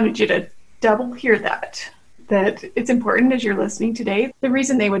 I wanted you to double hear that it's important as you're listening today. The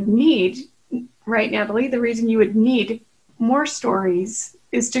reason they would need, right, Natalie, the reason you would need more stories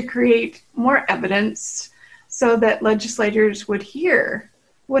is to create more evidence so that legislators would hear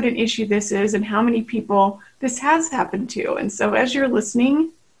what an issue this is and how many people this has happened to. And so as you're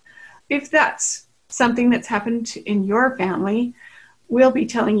listening, if that's something that's happened in your family, we'll be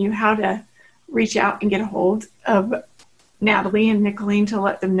telling you how to reach out and get a hold of Natalie and Nicolene to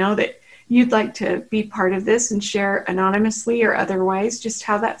let them know that you'd like to be part of this and share anonymously or otherwise just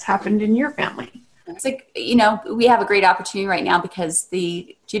how that's happened in your family. It's like, we have a great opportunity right now because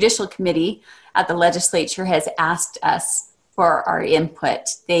the Judicial Committee at the legislature has asked us for our input.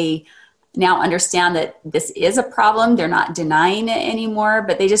 They now understand that this is a problem. They're not denying it anymore,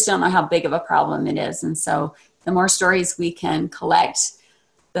 but they just don't know how big of a problem it is. And so the more stories we can collect,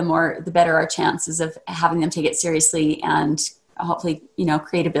 the better our chances of having them take it seriously and hopefully,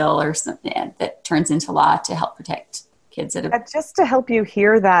 create a bill or something that turns into law to help protect kids. Just to help you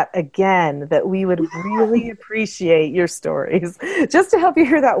hear that again, that we would really appreciate your stories. Just to help you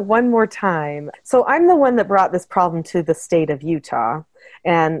hear that one more time. So I'm the one that brought this problem to the state of Utah.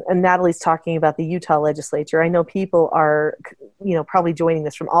 And Natalie's talking about the Utah legislature. I know people are, probably joining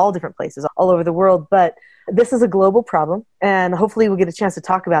this from all different places all over the world, but this is a global problem, and hopefully we'll get a chance to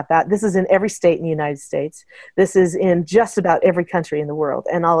talk about that. This is in every state in the United States. This is in just about every country in the world,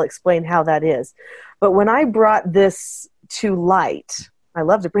 and I'll explain how that is. But when I brought this to light, I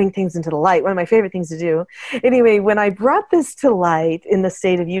love to bring things into the light, one of my favorite things to do. Anyway, when I brought this to light in the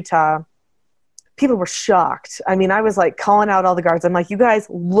state of Utah, people were shocked. I mean, I was like calling out all the guards. I'm like, you guys,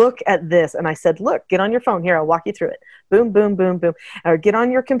 look at this. And I said, look, get on your phone. Here, I'll walk you through it. Boom, boom, boom, boom. Or get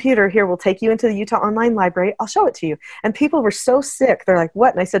on your computer. Here, we'll take you into the Utah Online Library. I'll show it to you. And people were so sick. They're like,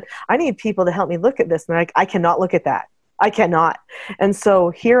 what? And I said, I need people to help me look at this. And they're like, I cannot look at that. I cannot. And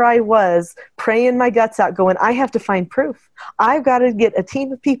so here I was praying my guts out going, I have to find proof. I've got to get a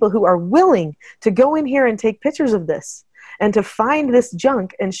team of people who are willing to go in here and take pictures of this and to find this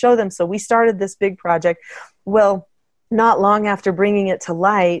junk and show them. So we started this big project. Well, not long after bringing it to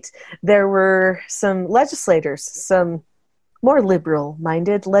light, there were some legislators, some more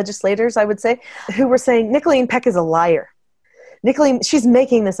liberal-minded legislators, I would say, who were saying, Nicholeen Peck is a liar. Nicholeen, she's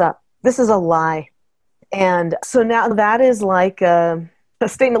making this up. This is a lie. And so now that is like a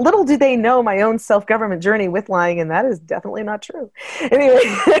statement. Little do they know my own self-government journey with lying, and that is definitely not true. Anyway,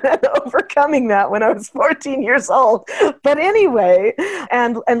 overcoming that when I was 14 years old. But anyway,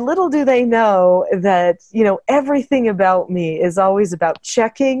 and little do they know that, everything about me is always about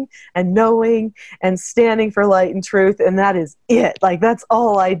checking and knowing and standing for light and truth, and that is it. Like, that's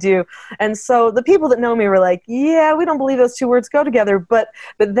all I do. And so the people that know me were like, yeah, we don't believe those two words go together, but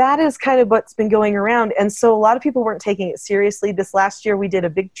that is kind of what's been going around. And so a lot of people weren't taking it seriously. This last year, we did a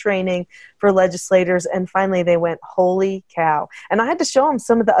big training for legislators, and finally they went, holy cow. And I had to show them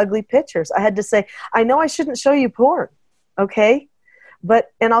some of the ugly pictures. I had to say, I know I shouldn't show you porn, okay?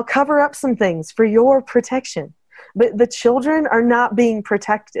 And I'll cover up some things for your protection. But the children are not being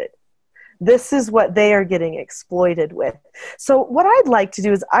protected. This is what they are getting exploited with. So what I'd like to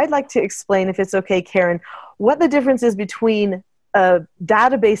do is I'd like to explain, if it's okay, Karen, what the difference is between a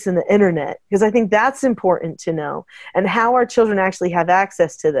database and the internet, because I think that's important to know, and how our children actually have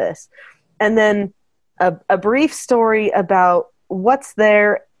access to this. And then a brief story about what's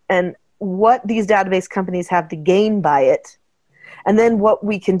there and what these database companies have to gain by it, and then what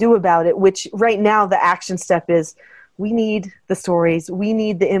we can do about it, which right now the action step is we need the stories, we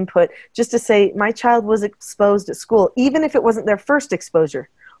need the input, just to say my child was exposed at school, even if it wasn't their first exposure.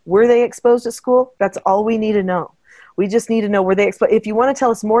 Were they exposed at school? That's all we need to know. We just need to know, were they exposed? If you want to tell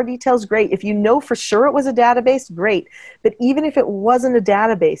us more details, great. If you know for sure it was a database, great. But even if it wasn't a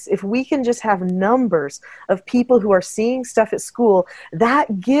database, if we can just have numbers of people who are seeing stuff at school,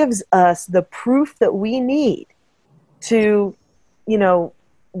 that gives us the proof that we need to,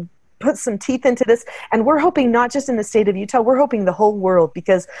 put some teeth into this. And we're hoping not just in the state of Utah, we're hoping the whole world,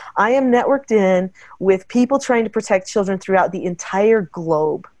 because I am networked in with people trying to protect children throughout the entire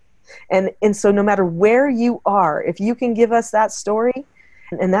globe. And so no matter where you are, if you can give us that story,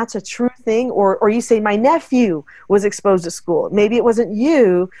 and that's a true thing, or you say, my nephew was exposed at school. Maybe it wasn't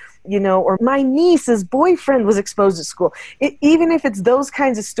you, or my niece's boyfriend was exposed at school. Even if it's those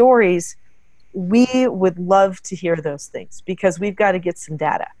kinds of stories, we would love to hear those things, because we've got to get some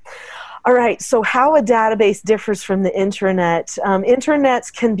data. All right, so how a database differs from the internet.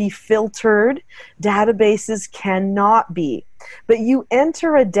 Internets can be filtered. Databases cannot be. But you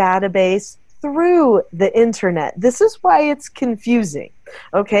enter a database through the internet. This is why it's confusing,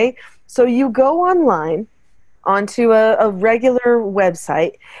 okay? So you go online onto a regular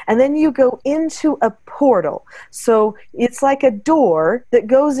website, and then you go into a portal. So it's like a door that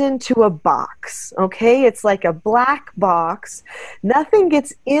goes into a box, okay? It's like a black box. Nothing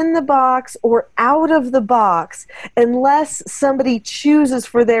gets in the box or out of the box unless somebody chooses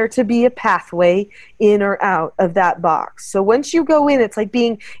for there to be a pathway in or out of that box. So once you go in, it's like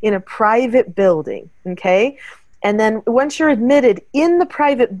being in a private building, okay? And then once you're admitted in the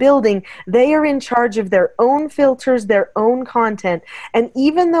private building, they are in charge of their own filters, their own content. And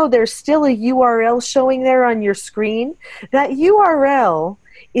even though there's still a URL showing there on your screen, that URL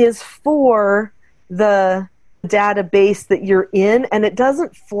is for the database that you're in, and it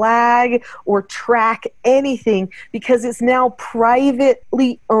doesn't flag or track anything because it's now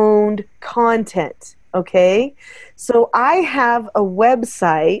privately owned content, okay? So I have a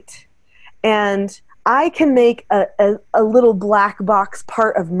website, and I can make a little black box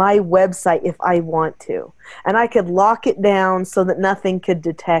part of my website if I want to. And I could lock it down so that nothing could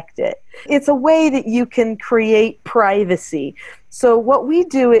detect it. It's a way that you can create privacy. So what we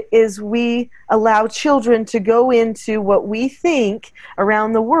do is we allow children to go into what we think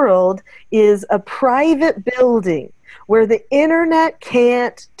around the world is a private building. where the internet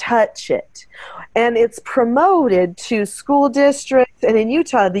can't touch it. And it's promoted to school districts, and in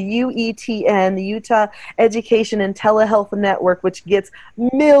Utah, the UETN, the Utah Education and Telehealth Network, which gets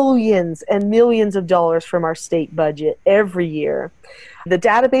millions and millions of dollars from our state budget every year. The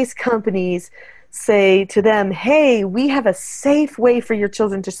database companies say to them, hey, we have a safe way for your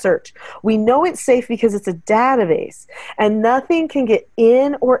children to search. We know it's safe because it's a database, and nothing can get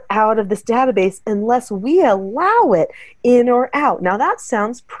in or out of this database unless we allow it in or out. Now that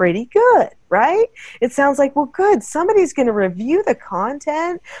sounds pretty good, right? It sounds like, well, good, somebody's going to review the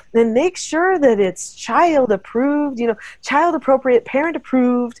content and make sure that it's child approved, child appropriate, parent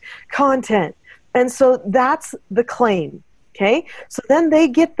approved content. And so that's the claim, okay? So then they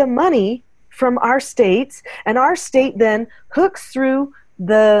get the money from our states, and our state then hooks through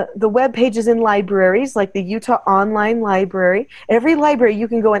the web pages in libraries like the Utah Online Library. Every library, you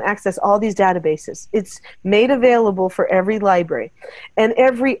can go and access all these databases. It's made available for every library. And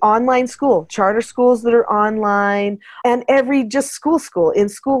every online school, charter schools that are online, and every just school, in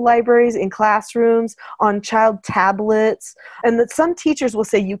school libraries, in classrooms, on child tablets. And that some teachers will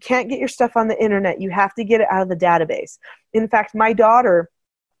say, you can't get your stuff on the internet. You have to get it out of the database. In fact, my daughter,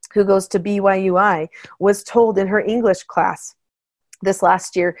 who goes to BYUI, was told in her English class this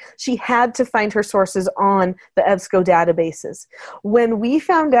last year, she had to find her sources on the EBSCO databases. When we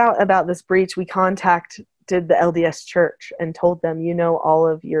found out about this breach, we contacted the LDS Church and told them, all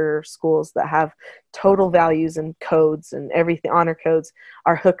of your schools that have total values and codes and everything, honor codes,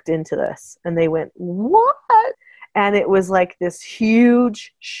 are hooked into this. And they went, what? And it was like this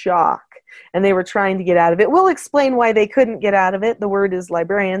huge shock. And they were trying to get out of it. We'll explain why they couldn't get out of it. The word is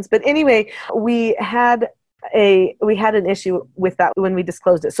librarians. But anyway, we had an issue with that when we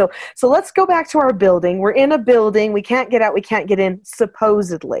disclosed it. So let's go back to our building. We're in a building. We can't get out. We can't get in,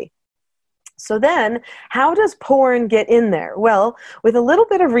 supposedly. So then, how does porn get in there? Well, with a little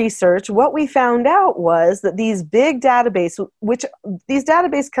bit of research, what we found out was that these big databases, which these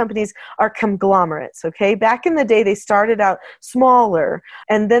database companies are conglomerates, okay? Back in the day, they started out smaller,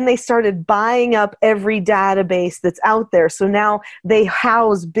 and then they started buying up every database that's out there. So now they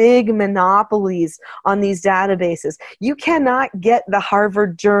house big monopolies on these databases. You cannot get the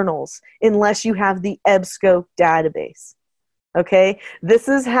Harvard journals unless you have the EBSCO database. Okay, this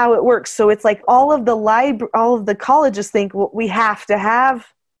is how it works. So it's like all of the colleges think, well, we have to have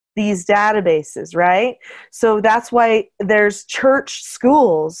these databases, right? So that's why there's church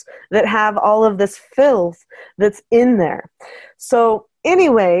schools that have all of this filth that's in there. So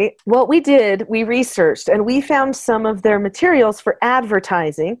anyway, what we did, we researched and we found some of their materials for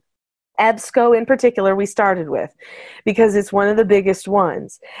advertising. EBSCO in particular we started with because it's one of the biggest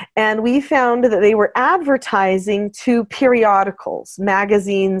ones. And we found that they were advertising to periodicals,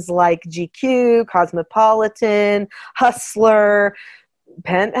 magazines like GQ, Cosmopolitan, Hustler,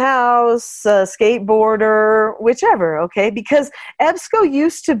 Penthouse, Skateboarder, whichever, okay? Because EBSCO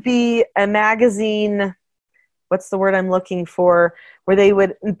used to be a magazine, what's the word I'm looking for, where they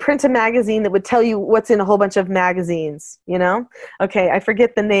would print a magazine that would tell you what's in a whole bunch of magazines, Okay, I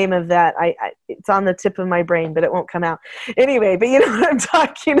forget the name of that. It's on the tip of my brain, but it won't come out. Anyway, but you know what I'm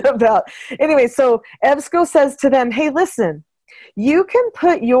talking about. Anyway, so EBSCO says to them, hey, listen, you can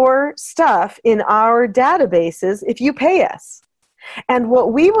put your stuff in our databases if you pay us. And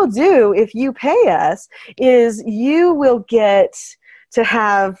what we will do if you pay us is you will get to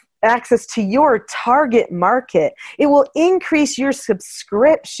have access to your target market. It will increase your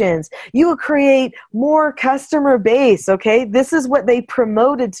subscriptions. You will create more customer base, okay? This is what they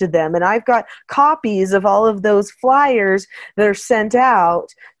promoted to them. And I've got copies of all of those flyers that are sent out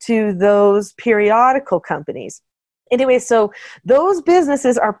to those periodical companies. Anyway, so those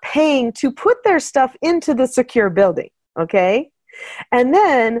businesses are paying to put their stuff into the secure building, okay? And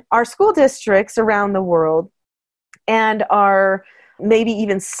then our school districts around the world and our maybe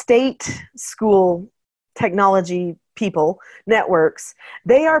even state school technology people, networks,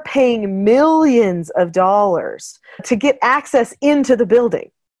 they are paying millions of dollars to get access into the building.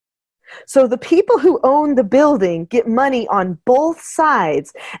 So the people who own the building get money on both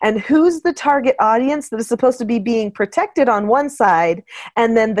sides. And who's the target audience that is supposed to be being protected on one side,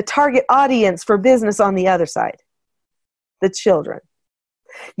 and then the target audience for business on the other side? The children.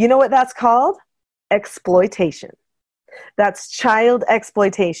 You know what that's called? Exploitation. That's child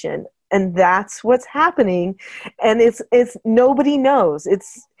exploitation, and that's what's happening. And it's nobody knows.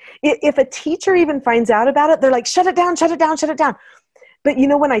 If a teacher even finds out about it, they're like, shut it down, shut it down, shut it down. But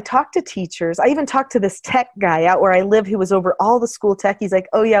when I talk to teachers, I even talked to this tech guy out where I live who was over all the school tech. He's like,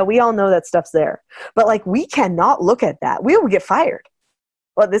 oh yeah, we all know that stuff's there, but we cannot look at that. We will get fired.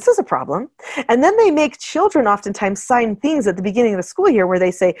 well, this is a problem. And then they make children oftentimes sign things at the beginning of the school year where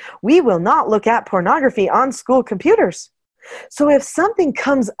they say, we will not look at pornography on school computers. So if something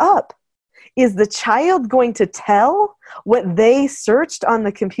comes up, is the child going to tell what they searched on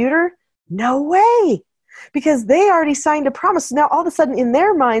the computer? No way. Because they already signed a promise. Now, all of a sudden, in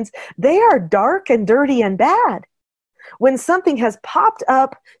their minds, they are dark and dirty and bad when something has popped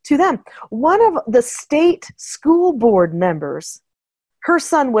up to them. One of the state school board members, her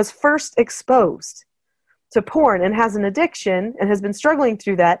son was first exposed to porn and has an addiction and has been struggling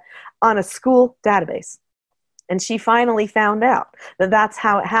through that on a school database. And she finally found out that that's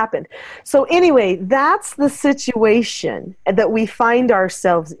how it happened. So anyway, that's the situation that we find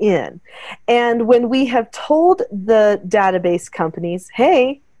ourselves in. And when we have told the database companies,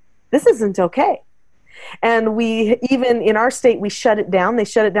 hey, this isn't okay. And we, even in our state, we shut it down. They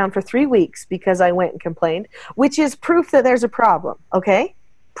shut it down for 3 weeks because I went and complained, which is proof that there's a problem, okay?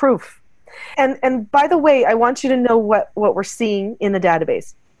 Proof. And by the way, I want you to know what we're seeing in the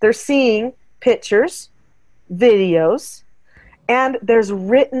database. They're seeing pictures, videos, and there's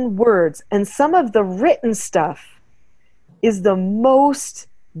written words. And some of the written stuff is the most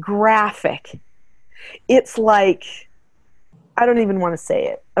graphic. It's like, I don't even want to say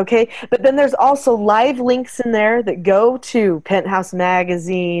it, okay? But then there's also live links in there that go to Penthouse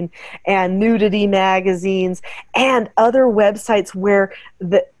Magazine and nudity magazines and other websites where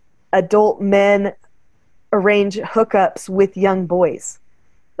the adult men arrange hookups with young boys.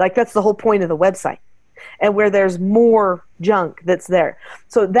 Like, that's the whole point of the website. And where there's more junk that's there.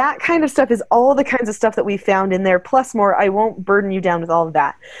 So that kind of stuff is all the kinds of stuff that we found in there, plus more. I won't burden you down with all of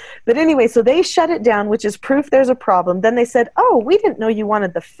that. But anyway, so they shut it down, which is proof there's a problem. Then they said, oh, we didn't know you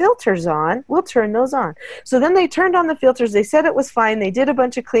wanted the filters on. We'll turn those on. So then they turned on the filters. They said it was fine. They did a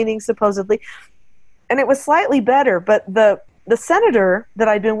bunch of cleaning, supposedly. And it was slightly better. But the senator that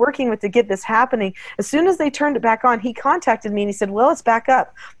I'd been working with to get this happening, as soon as they turned it back on, he contacted me and he said, well, it's back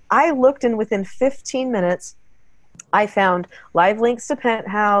up. I looked, and within 15 minutes, I found live links to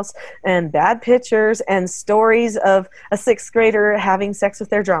Penthouse and bad pictures and stories of a 6th grader having sex with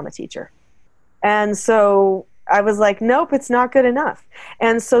their drama teacher. And so I was like, nope, it's not good enough.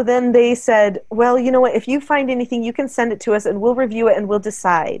 And so then they said, well, you know what, if you find anything, you can send it to us and we'll review it and we'll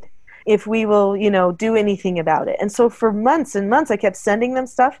decide if we will, do anything about it. And so for months and months, I kept sending them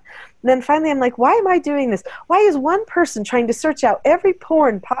stuff. And then finally, I'm like, why am I doing this? Why is one person trying to search out every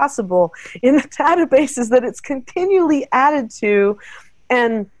porn possible in the databases that it's continually added to?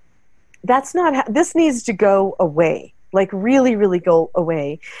 And that's not, this needs to go away. Like really, really go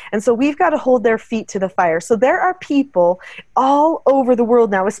away. And so we've got to hold their feet to the fire. So there are people all over the world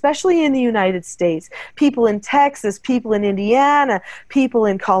now, especially in the United States, people in Texas, people in Indiana, people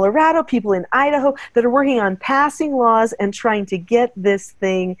in Colorado, people in Idaho that are working on passing laws and trying to get this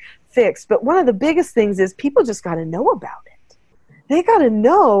thing fixed. But one of the biggest things is people just got to know about it. They got to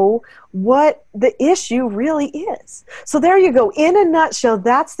know what the issue really is. So there you go. In a nutshell,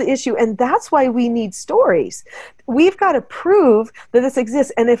 that's the issue. And that's why we need stories. We've got to prove that this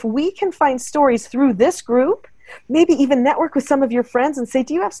exists. And if we can find stories through this group, maybe even network with some of your friends and say,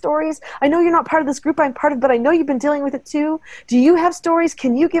 do you have stories? I know you're not part of this group I'm part of, but I know you've been dealing with it too. Do you have stories?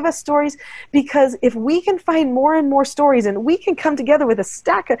 Can you give us stories? Because if we can find more and more stories and we can come together with a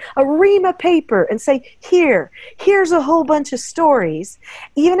stack of a ream of paper and say, here's a whole bunch of stories,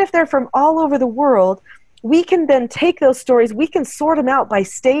 even if they're from all over the world, we can then take those stories, we can sort them out by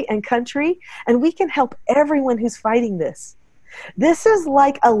state and country, and we can help everyone who's fighting this. This is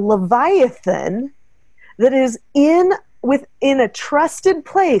like a Leviathan that is within a trusted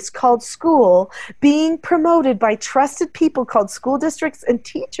place called school, being promoted by trusted people called school districts and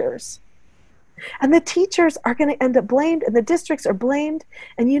teachers. And the teachers are going to end up blamed, and the districts are blamed.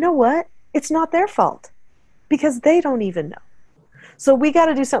 And you know what? It's not their fault because they don't even know. So we got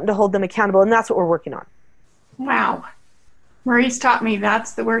to do something to hold them accountable, and that's what we're working on. Wow. Maurice taught me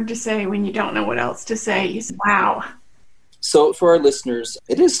that's the word to say when you don't know what else to say. You say, wow. So for our listeners,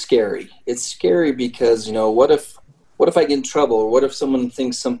 it is scary. It's scary because, what if I get in trouble? Or what if someone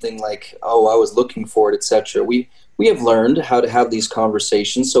thinks something like, oh, I was looking for it, etc. We have learned how to have these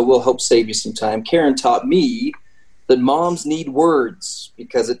conversations, so we'll help save you some time. Karen taught me that moms need words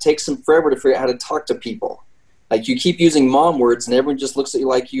because it takes them forever to figure out how to talk to people. Like you keep using mom words and everyone just looks at you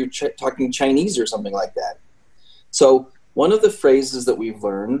like you're talking Chinese or something like that. So one of the phrases that we've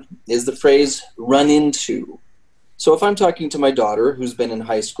learned is the phrase run into. So if I'm talking to my daughter who's been in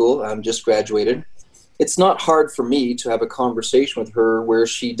high school, just graduated, it's not hard for me to have a conversation with her where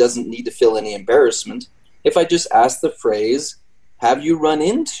she doesn't need to feel any embarrassment if I just ask the phrase, have you run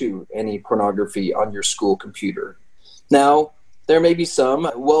into any pornography on your school computer? Now, there may be some,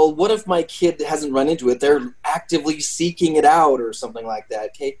 well, what if my kid hasn't run into it? They're actively seeking it out or something like that.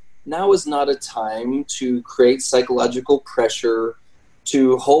 Okay, now is not a time to create psychological pressure,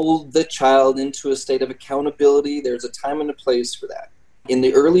 to hold the child into a state of accountability. There's a time and a place for that. In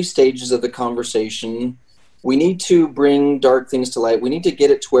the early stages of the conversation, we need to bring dark things to light. We need to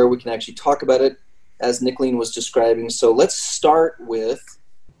get it to where we can actually talk about it, as Nicolene was describing. So let's start with,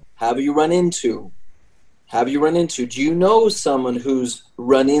 have you run into? Have you run into? Do you know someone who's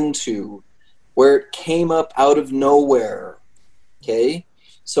run into, where it came up out of nowhere? Okay?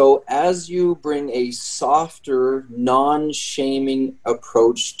 So as you bring a softer, non-shaming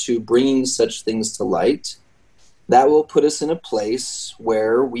approach to bringing such things to light, that will put us in a place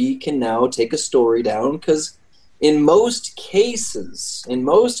where we can now take a story down, because in most cases,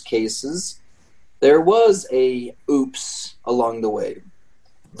 there was a oops along the way.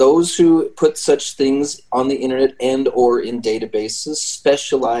 Those who put such things on the internet and or in databases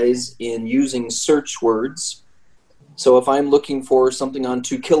specialize in using search words. So if I'm looking for something on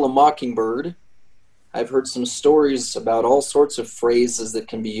To Kill a Mockingbird, I've heard some stories about all sorts of phrases that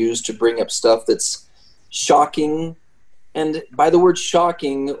can be used to bring up stuff that's shocking. And by the word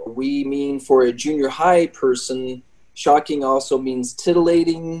shocking, we mean for a junior high person, shocking also means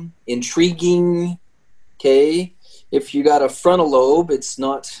titillating, intriguing, okay? If you got a frontal lobe, it's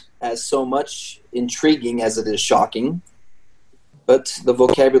not as so much intriguing as it is shocking, but the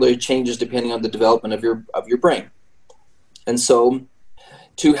vocabulary changes depending on the development of your brain. And so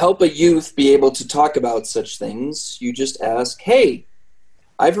to help a youth be able to talk about such things, you just ask, hey,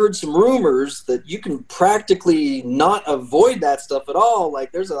 I've heard some rumors that you can practically not avoid that stuff at all.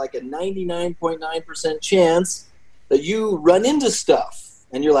 Like there's like a 99.9% chance that you run into stuff.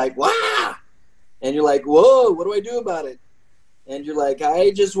 And you're like, wow. And you're like, whoa, what do I do about it? And you're like, I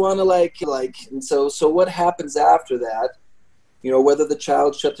just want to like, and so what happens after that? You know, whether the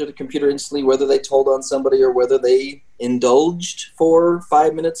child shut their computer instantly, whether they told on somebody, or whether they indulged for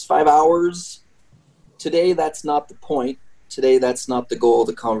 5 minutes, 5 hours. Today, that's not the point. Today, that's not the goal of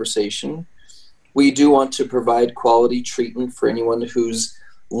the conversation. We do want to provide quality treatment for anyone who's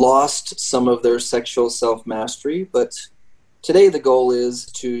lost some of their sexual self-mastery, but today the goal is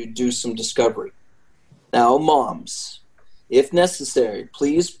to do some discovery. Now, moms, if necessary,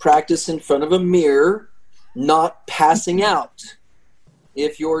 please practice in front of a mirror, not passing out.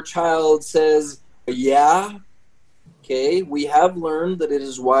 If your child says, yeah, okay, we have learned that it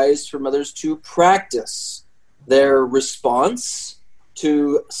is wise for mothers to practice their response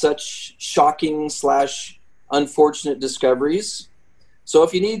to such shocking / unfortunate discoveries. So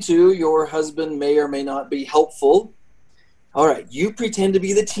if you need to, your husband may or may not be helpful. All right, you pretend to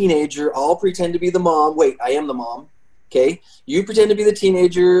be the teenager. I'll pretend to be the mom. Wait, I am the mom. Okay, you pretend to be the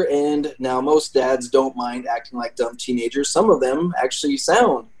teenager, and now most dads don't mind acting like dumb teenagers. Some of them actually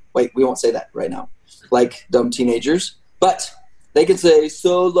sound, wait, we won't say that right now, like dumb teenagers. But they could say,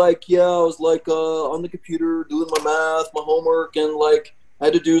 so like, yeah, I was like on the computer doing my math, my homework, and like I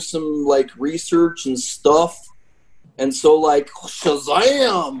had to do some like research and stuff. And so like,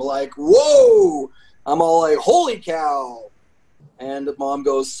 Shazam, like, whoa, I'm all like, holy cow. And the mom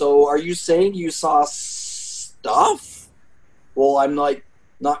goes, so are you saying you saw stuff? Well, I'm like,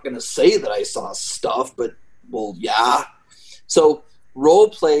 not going to say that I saw stuff, but well, yeah. So role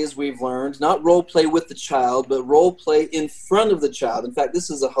plays, we've learned, not role play with the child, but role play in front of the child. In fact, this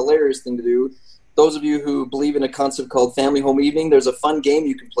is a hilarious thing to do. Those of you who believe in a concept called family home evening, there's a fun game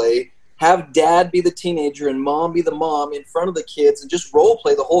you can play. Have dad be the teenager and mom be the mom in front of the kids and just role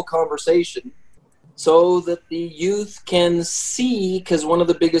play the whole conversation, so that the youth can see, because one of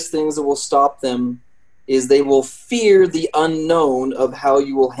the biggest things that will stop them is they will fear the unknown of how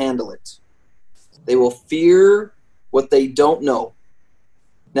you will handle it. They will fear what they don't know.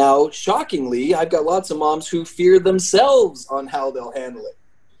 Now, shockingly, I've got lots of moms who fear themselves on how they'll handle it.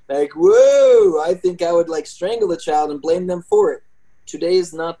 Like, whoa, I think I would like strangle the child and blame them for it. Today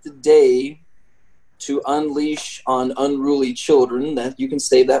is not the day to unleash on unruly children. That you can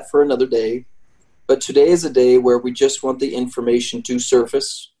save that for another day. But today is a day where we just want the information to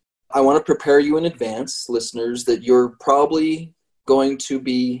surface. I want to prepare you in advance, listeners, that you're probably going to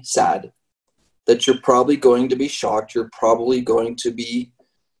be sad, that you're probably going to be shocked, you're probably going to be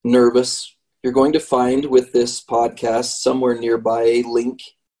nervous. You're going to find with this podcast somewhere nearby a link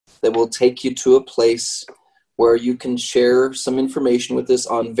that will take you to a place where you can share some information with us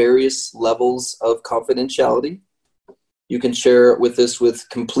on various levels of confidentiality. You can share it with us with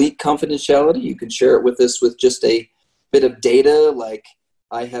complete confidentiality. You can share it with us with just a bit of data, like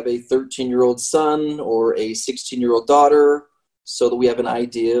I have a 13-year-old son or a 16-year-old daughter, so that we have an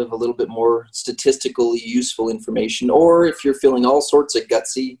idea of a little bit more statistically useful information. Or if you're feeling all sorts of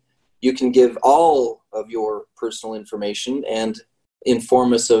gutsy, you can give all of your personal information and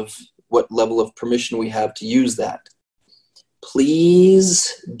inform us of what level of permission we have to use that.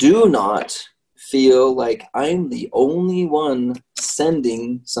 Please do not feel like I'm the only one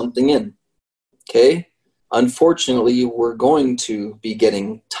sending something in. Okay? Unfortunately, we're going to be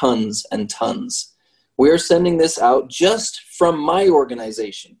getting tons and tons. We are sending this out just from my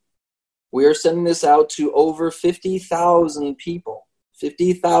organization. We are sending this out to over 50,000 people,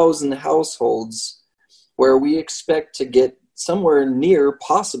 50,000 households, where we expect to get somewhere near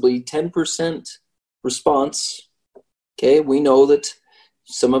possibly 10% response. Okay, we know that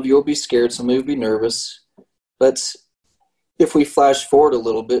some of you will be scared, some of you will be nervous, but if we flash forward a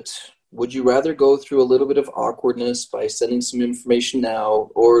little bit, would you rather go through a little bit of awkwardness by sending some information now,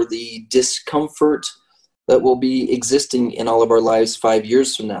 or the discomfort that will be existing in all of our lives 5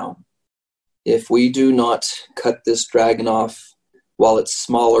 years from now? If we do not cut this dragon off while it's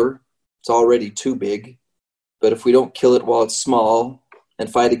smaller, it's already too big. But if we don't kill it while it's small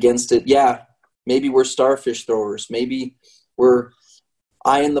and fight against it, yeah, maybe we're starfish throwers. Maybe we're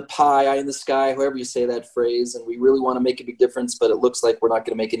eye in the pie, eye in the sky, however you say that phrase, and we really want to make a big difference, but it looks like we're not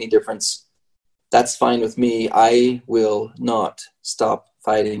going to make any difference. That's fine with me. I will not stop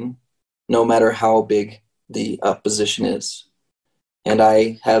fighting, no matter how big the opposition is. And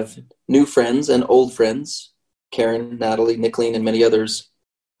I have new friends and old friends, Karen, Natalie, Nickleen, and many others.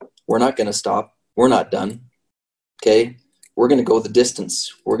 We're not going to stop. We're not done. Okay? We're going to go the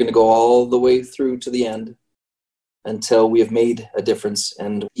distance. We're going to go all the way through to the end until we have made a difference.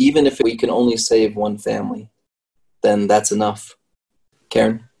 And even if we can only save one family, then that's enough.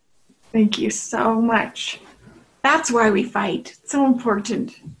 Karen? Thank you so much. That's why we fight. It's so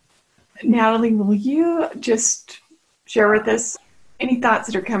important. Natalie, will you just share with us any thoughts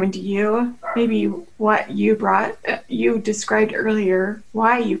that are coming to you? Maybe what you described earlier,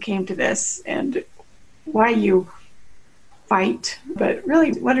 why you came to this and why you fight. But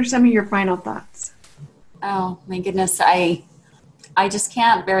really, what are some of your final thoughts? Oh my goodness, I just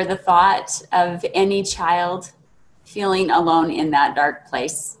can't bear the thought of any child feeling alone in that dark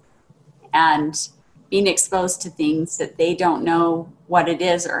place and being exposed to things that they don't know what it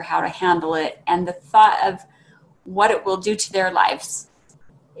is or how to handle it, and the thought of what it will do to their lives.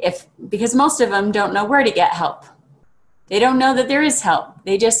 Because most of them don't know where to get help. They don't know that there is help.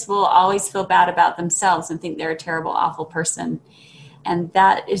 They just will always feel bad about themselves and think they're a terrible, awful person. And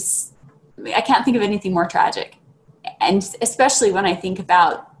that is, I can't think of anything more tragic. And especially when I think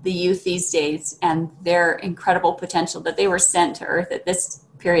about the youth these days and their incredible potential, that they were sent to Earth at this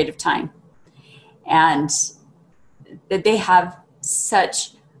period of time. And that they have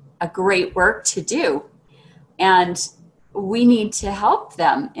such a great work to do. And we need to help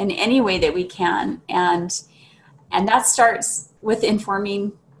them in any way that we can. And that starts with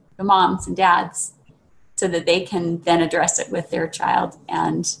informing the moms and dads so that they can then address it with their child.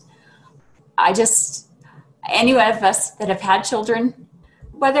 And any one of us that have had children,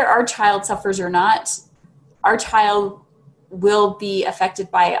 whether our child suffers or not, our child will be affected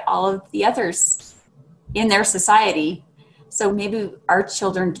by all of the others in their society. So maybe our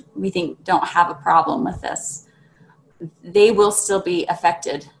children, we think, don't have a problem with this. They will still be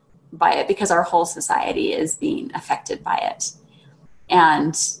affected by it because our whole society is being affected by it.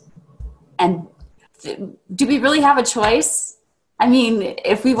 And do we really have a choice? I mean,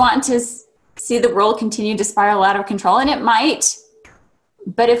 if we want to see the world continue to spiral out of control, and it might,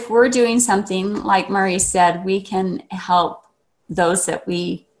 but if we're doing something like Murray said, we can help those that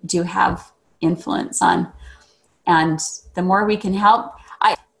we do have influence on. And the more we can help,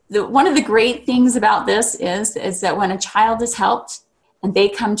 one of the great things about this is that when a child is helped and they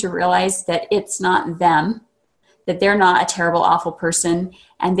come to realize that it's not them, that they're not a terrible, awful person,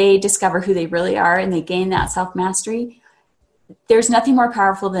 and they discover who they really are and they gain that self-mastery, there's nothing more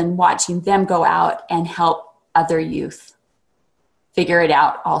powerful than watching them go out and help other youth figure it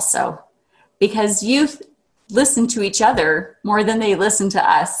out also. Because youth listen to each other more than they listen to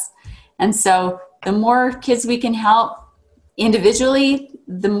us. And so the more kids we can help individually,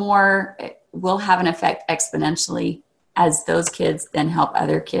 the more we'll have an effect exponentially as those kids then help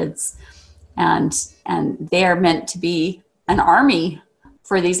other kids. And they are meant to be an army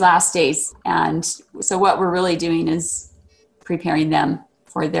for these last days. And so what we're really doing is preparing them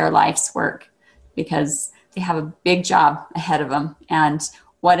for their life's work, because they have a big job ahead of them. And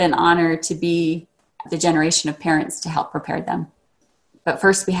what an honor to be the generation of parents to help prepare them. But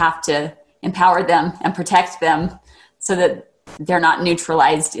first we have to empower them and protect them so that they're not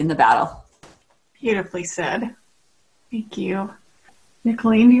neutralized in the battle. Beautifully said. Thank you.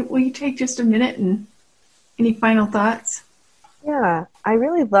 Nicolene, will you take just a minute and any final thoughts? Yeah, I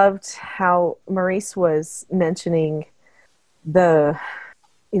really loved how Maurice was mentioning the,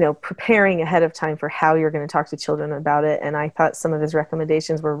 preparing ahead of time for how you're going to talk to children about it. And I thought some of his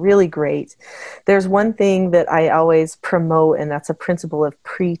recommendations were really great. There's one thing that I always promote, and that's a principle of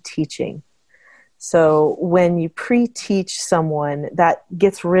pre-teaching. So when you pre-teach someone, that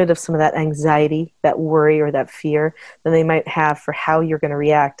gets rid of some of that anxiety, that worry, or that fear that they might have for how you're going to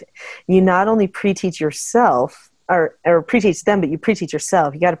react. You not only pre-teach yourself, or pre-teach them, but you pre-teach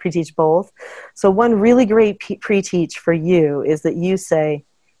yourself. You got to pre-teach both. So one really great pre-teach for you is that you say,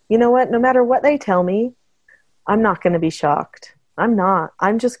 you know what, no matter what they tell me, I'm not going to be shocked. I'm not.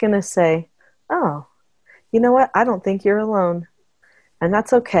 I'm just going to say, oh, you know what, I don't think you're alone. And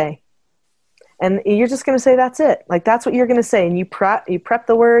that's okay. And you're just going to say, that's it. Like, that's what you're going to say. And you prep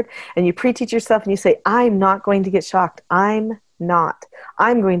the word and you pre-teach yourself and you say, I'm not going to get shocked. I'm not.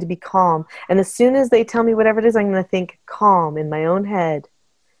 I'm going to be calm. And as soon as they tell me whatever it is, I'm going to think calm in my own head.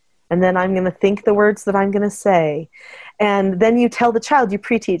 And then I'm going to think the words that I'm going to say. And then you tell the child, you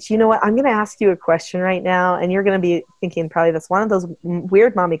pre-teach, you know what, I'm going to ask you a question right now. And you're going to be thinking probably that's one of those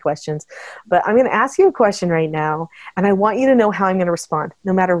weird mommy questions. But I'm going to ask you a question right now. And I want you to know how I'm going to respond.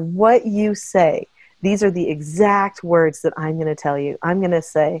 No matter what you say, these are the exact words that I'm going to tell you. I'm going to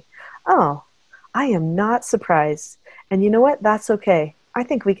say, oh, I am not surprised. And you know what? That's okay. I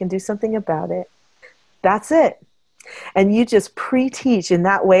think we can do something about it. That's it. And you just pre-teach in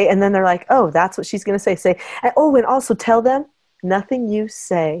that way. And then they're like, oh, that's what she's going to say. And also tell them, nothing you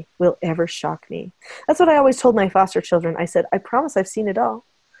say will ever shock me. That's what I always told my foster children. I said, I promise I've seen it all.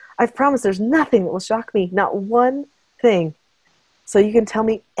 I've promised there's nothing that will shock me. Not one thing. So you can tell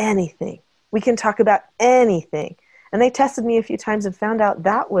me anything. We can talk about anything. And they tested me a few times and found out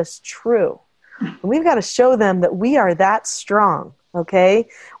that was true. And we've got to show them that we are that strong. Okay,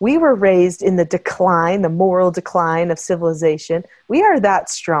 we were raised in the moral decline of civilization. We are that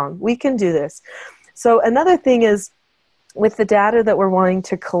strong. We can do this. So another thing is with the data that we're wanting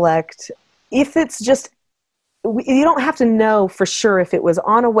to collect, if it's just, you don't have to know for sure if it was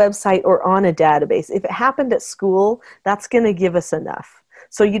on a website or on a database. If it happened at school, that's going to give us enough.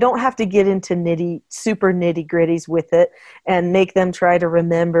 So you don't have to get into super nitty gritties with it and make them try to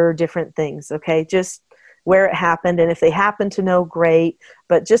remember different things. Okay, just where it happened, and if they happen to know, great.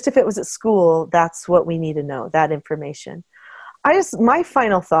 But just if it was at school, that's what we need to know, that information. My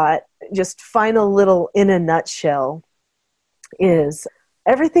final thought, just final little in a nutshell, is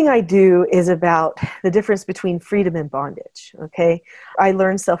everything I do is about the difference between freedom and bondage, okay? I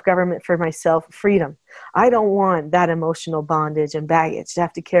learned self-government for myself, freedom. I don't want that emotional bondage and baggage to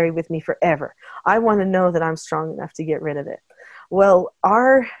have to carry with me forever. I want to know that I'm strong enough to get rid of it. Well,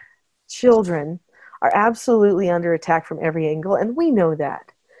 our children are absolutely under attack from every angle, and we know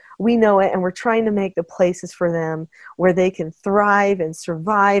that. We know it, and we're trying to make the places for them where they can thrive and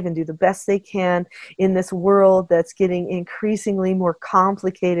survive and do the best they can in this world that's getting increasingly more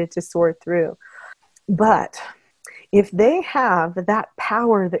complicated to sort through. But if they have that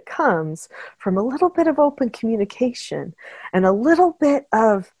power that comes from a little bit of open communication and a little bit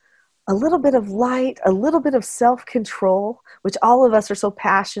of light, a little bit of self-control, which all of us are so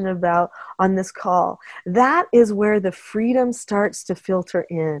passionate about on this call, that is where the freedom starts to filter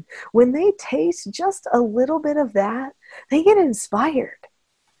in. When they taste just a little bit of that, they get inspired.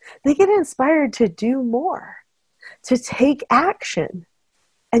 They get inspired to do more, to take action.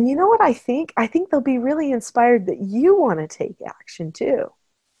 And you know what I think? I think they'll be really inspired that you want to take action too.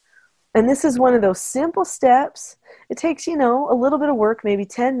 And this is one of those simple steps. It takes, a little bit of work, maybe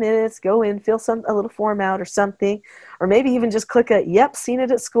 10 minutes, go in, fill a little form out or something, or maybe even just click yep, seen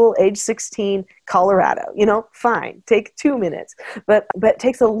it at school, age 16, Colorado, fine, take 2 minutes. But it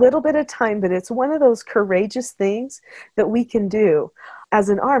takes a little bit of time, but it's one of those courageous things that we can do as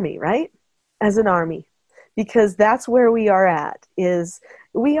an army, right? As an army, because that's where we are at, is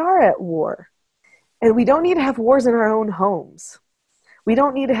we are at war. And we don't need to have wars in our own homes. We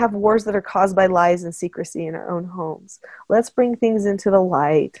don't need to have wars that are caused by lies and secrecy in our own homes. Let's bring things into the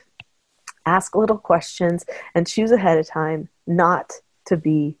light, ask little questions, and choose ahead of time not to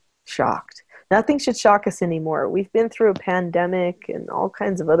be shocked. Nothing should shock us anymore. We've been through a pandemic and all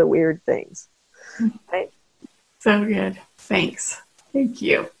kinds of other weird things. Right? So good. Thanks. Thank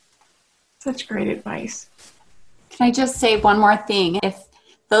you. Such great advice. Can I just say one more thing? If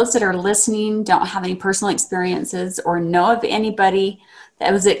those that are listening don't have any personal experiences or know of anybody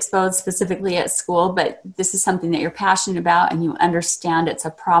that was exposed specifically at school, but this is something that you're passionate about and you understand it's a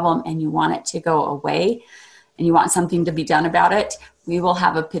problem and you want it to go away and you want something to be done about it, we will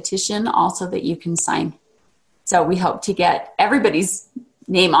have a petition also that you can sign. So we hope to get everybody's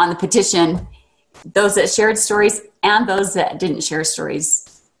name on the petition, those that shared stories and those that didn't share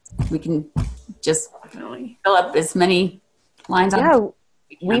stories. We can just fill up as many lines on. Yeah,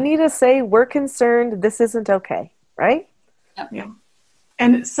 we need to say we're concerned, this isn't okay, right? Yep. Yeah.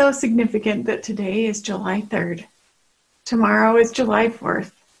 And it's so significant that today is July 3rd. Tomorrow is July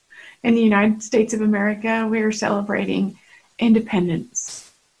 4th. In the United States of America, we are celebrating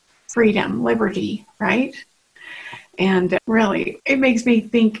independence, freedom, liberty, right? And really, it makes me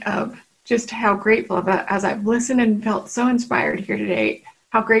think of just how grateful, as I've listened and felt so inspired here today,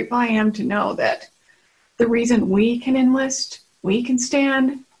 how grateful I am to know that the reason we can enlist, we can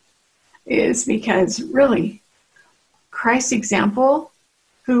stand, is because really Christ's example,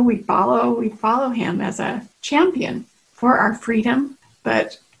 who we follow him as a champion for our freedom,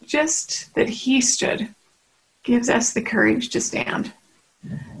 but just that he stood gives us the courage to stand.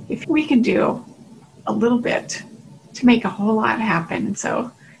 If we can do a little bit to make a whole lot happen. And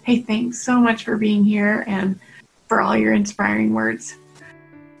so, hey, thanks so much for being here and for all your inspiring words.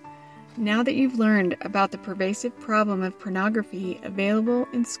 Now that you've learned about the pervasive problem of pornography available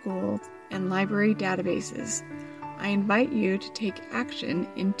in schools and library databases, I invite you to take action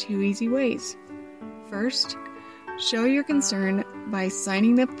in 2 easy ways. First, show your concern by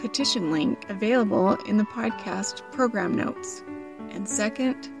signing the petition link available in the podcast program notes. And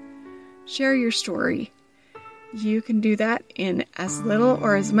second, share your story. You can do that in as little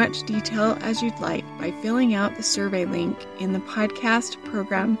or as much detail as you'd like by filling out the survey link in the podcast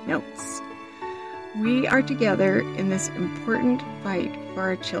program notes. We are together in this important fight for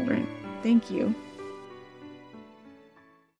our children. Thank you.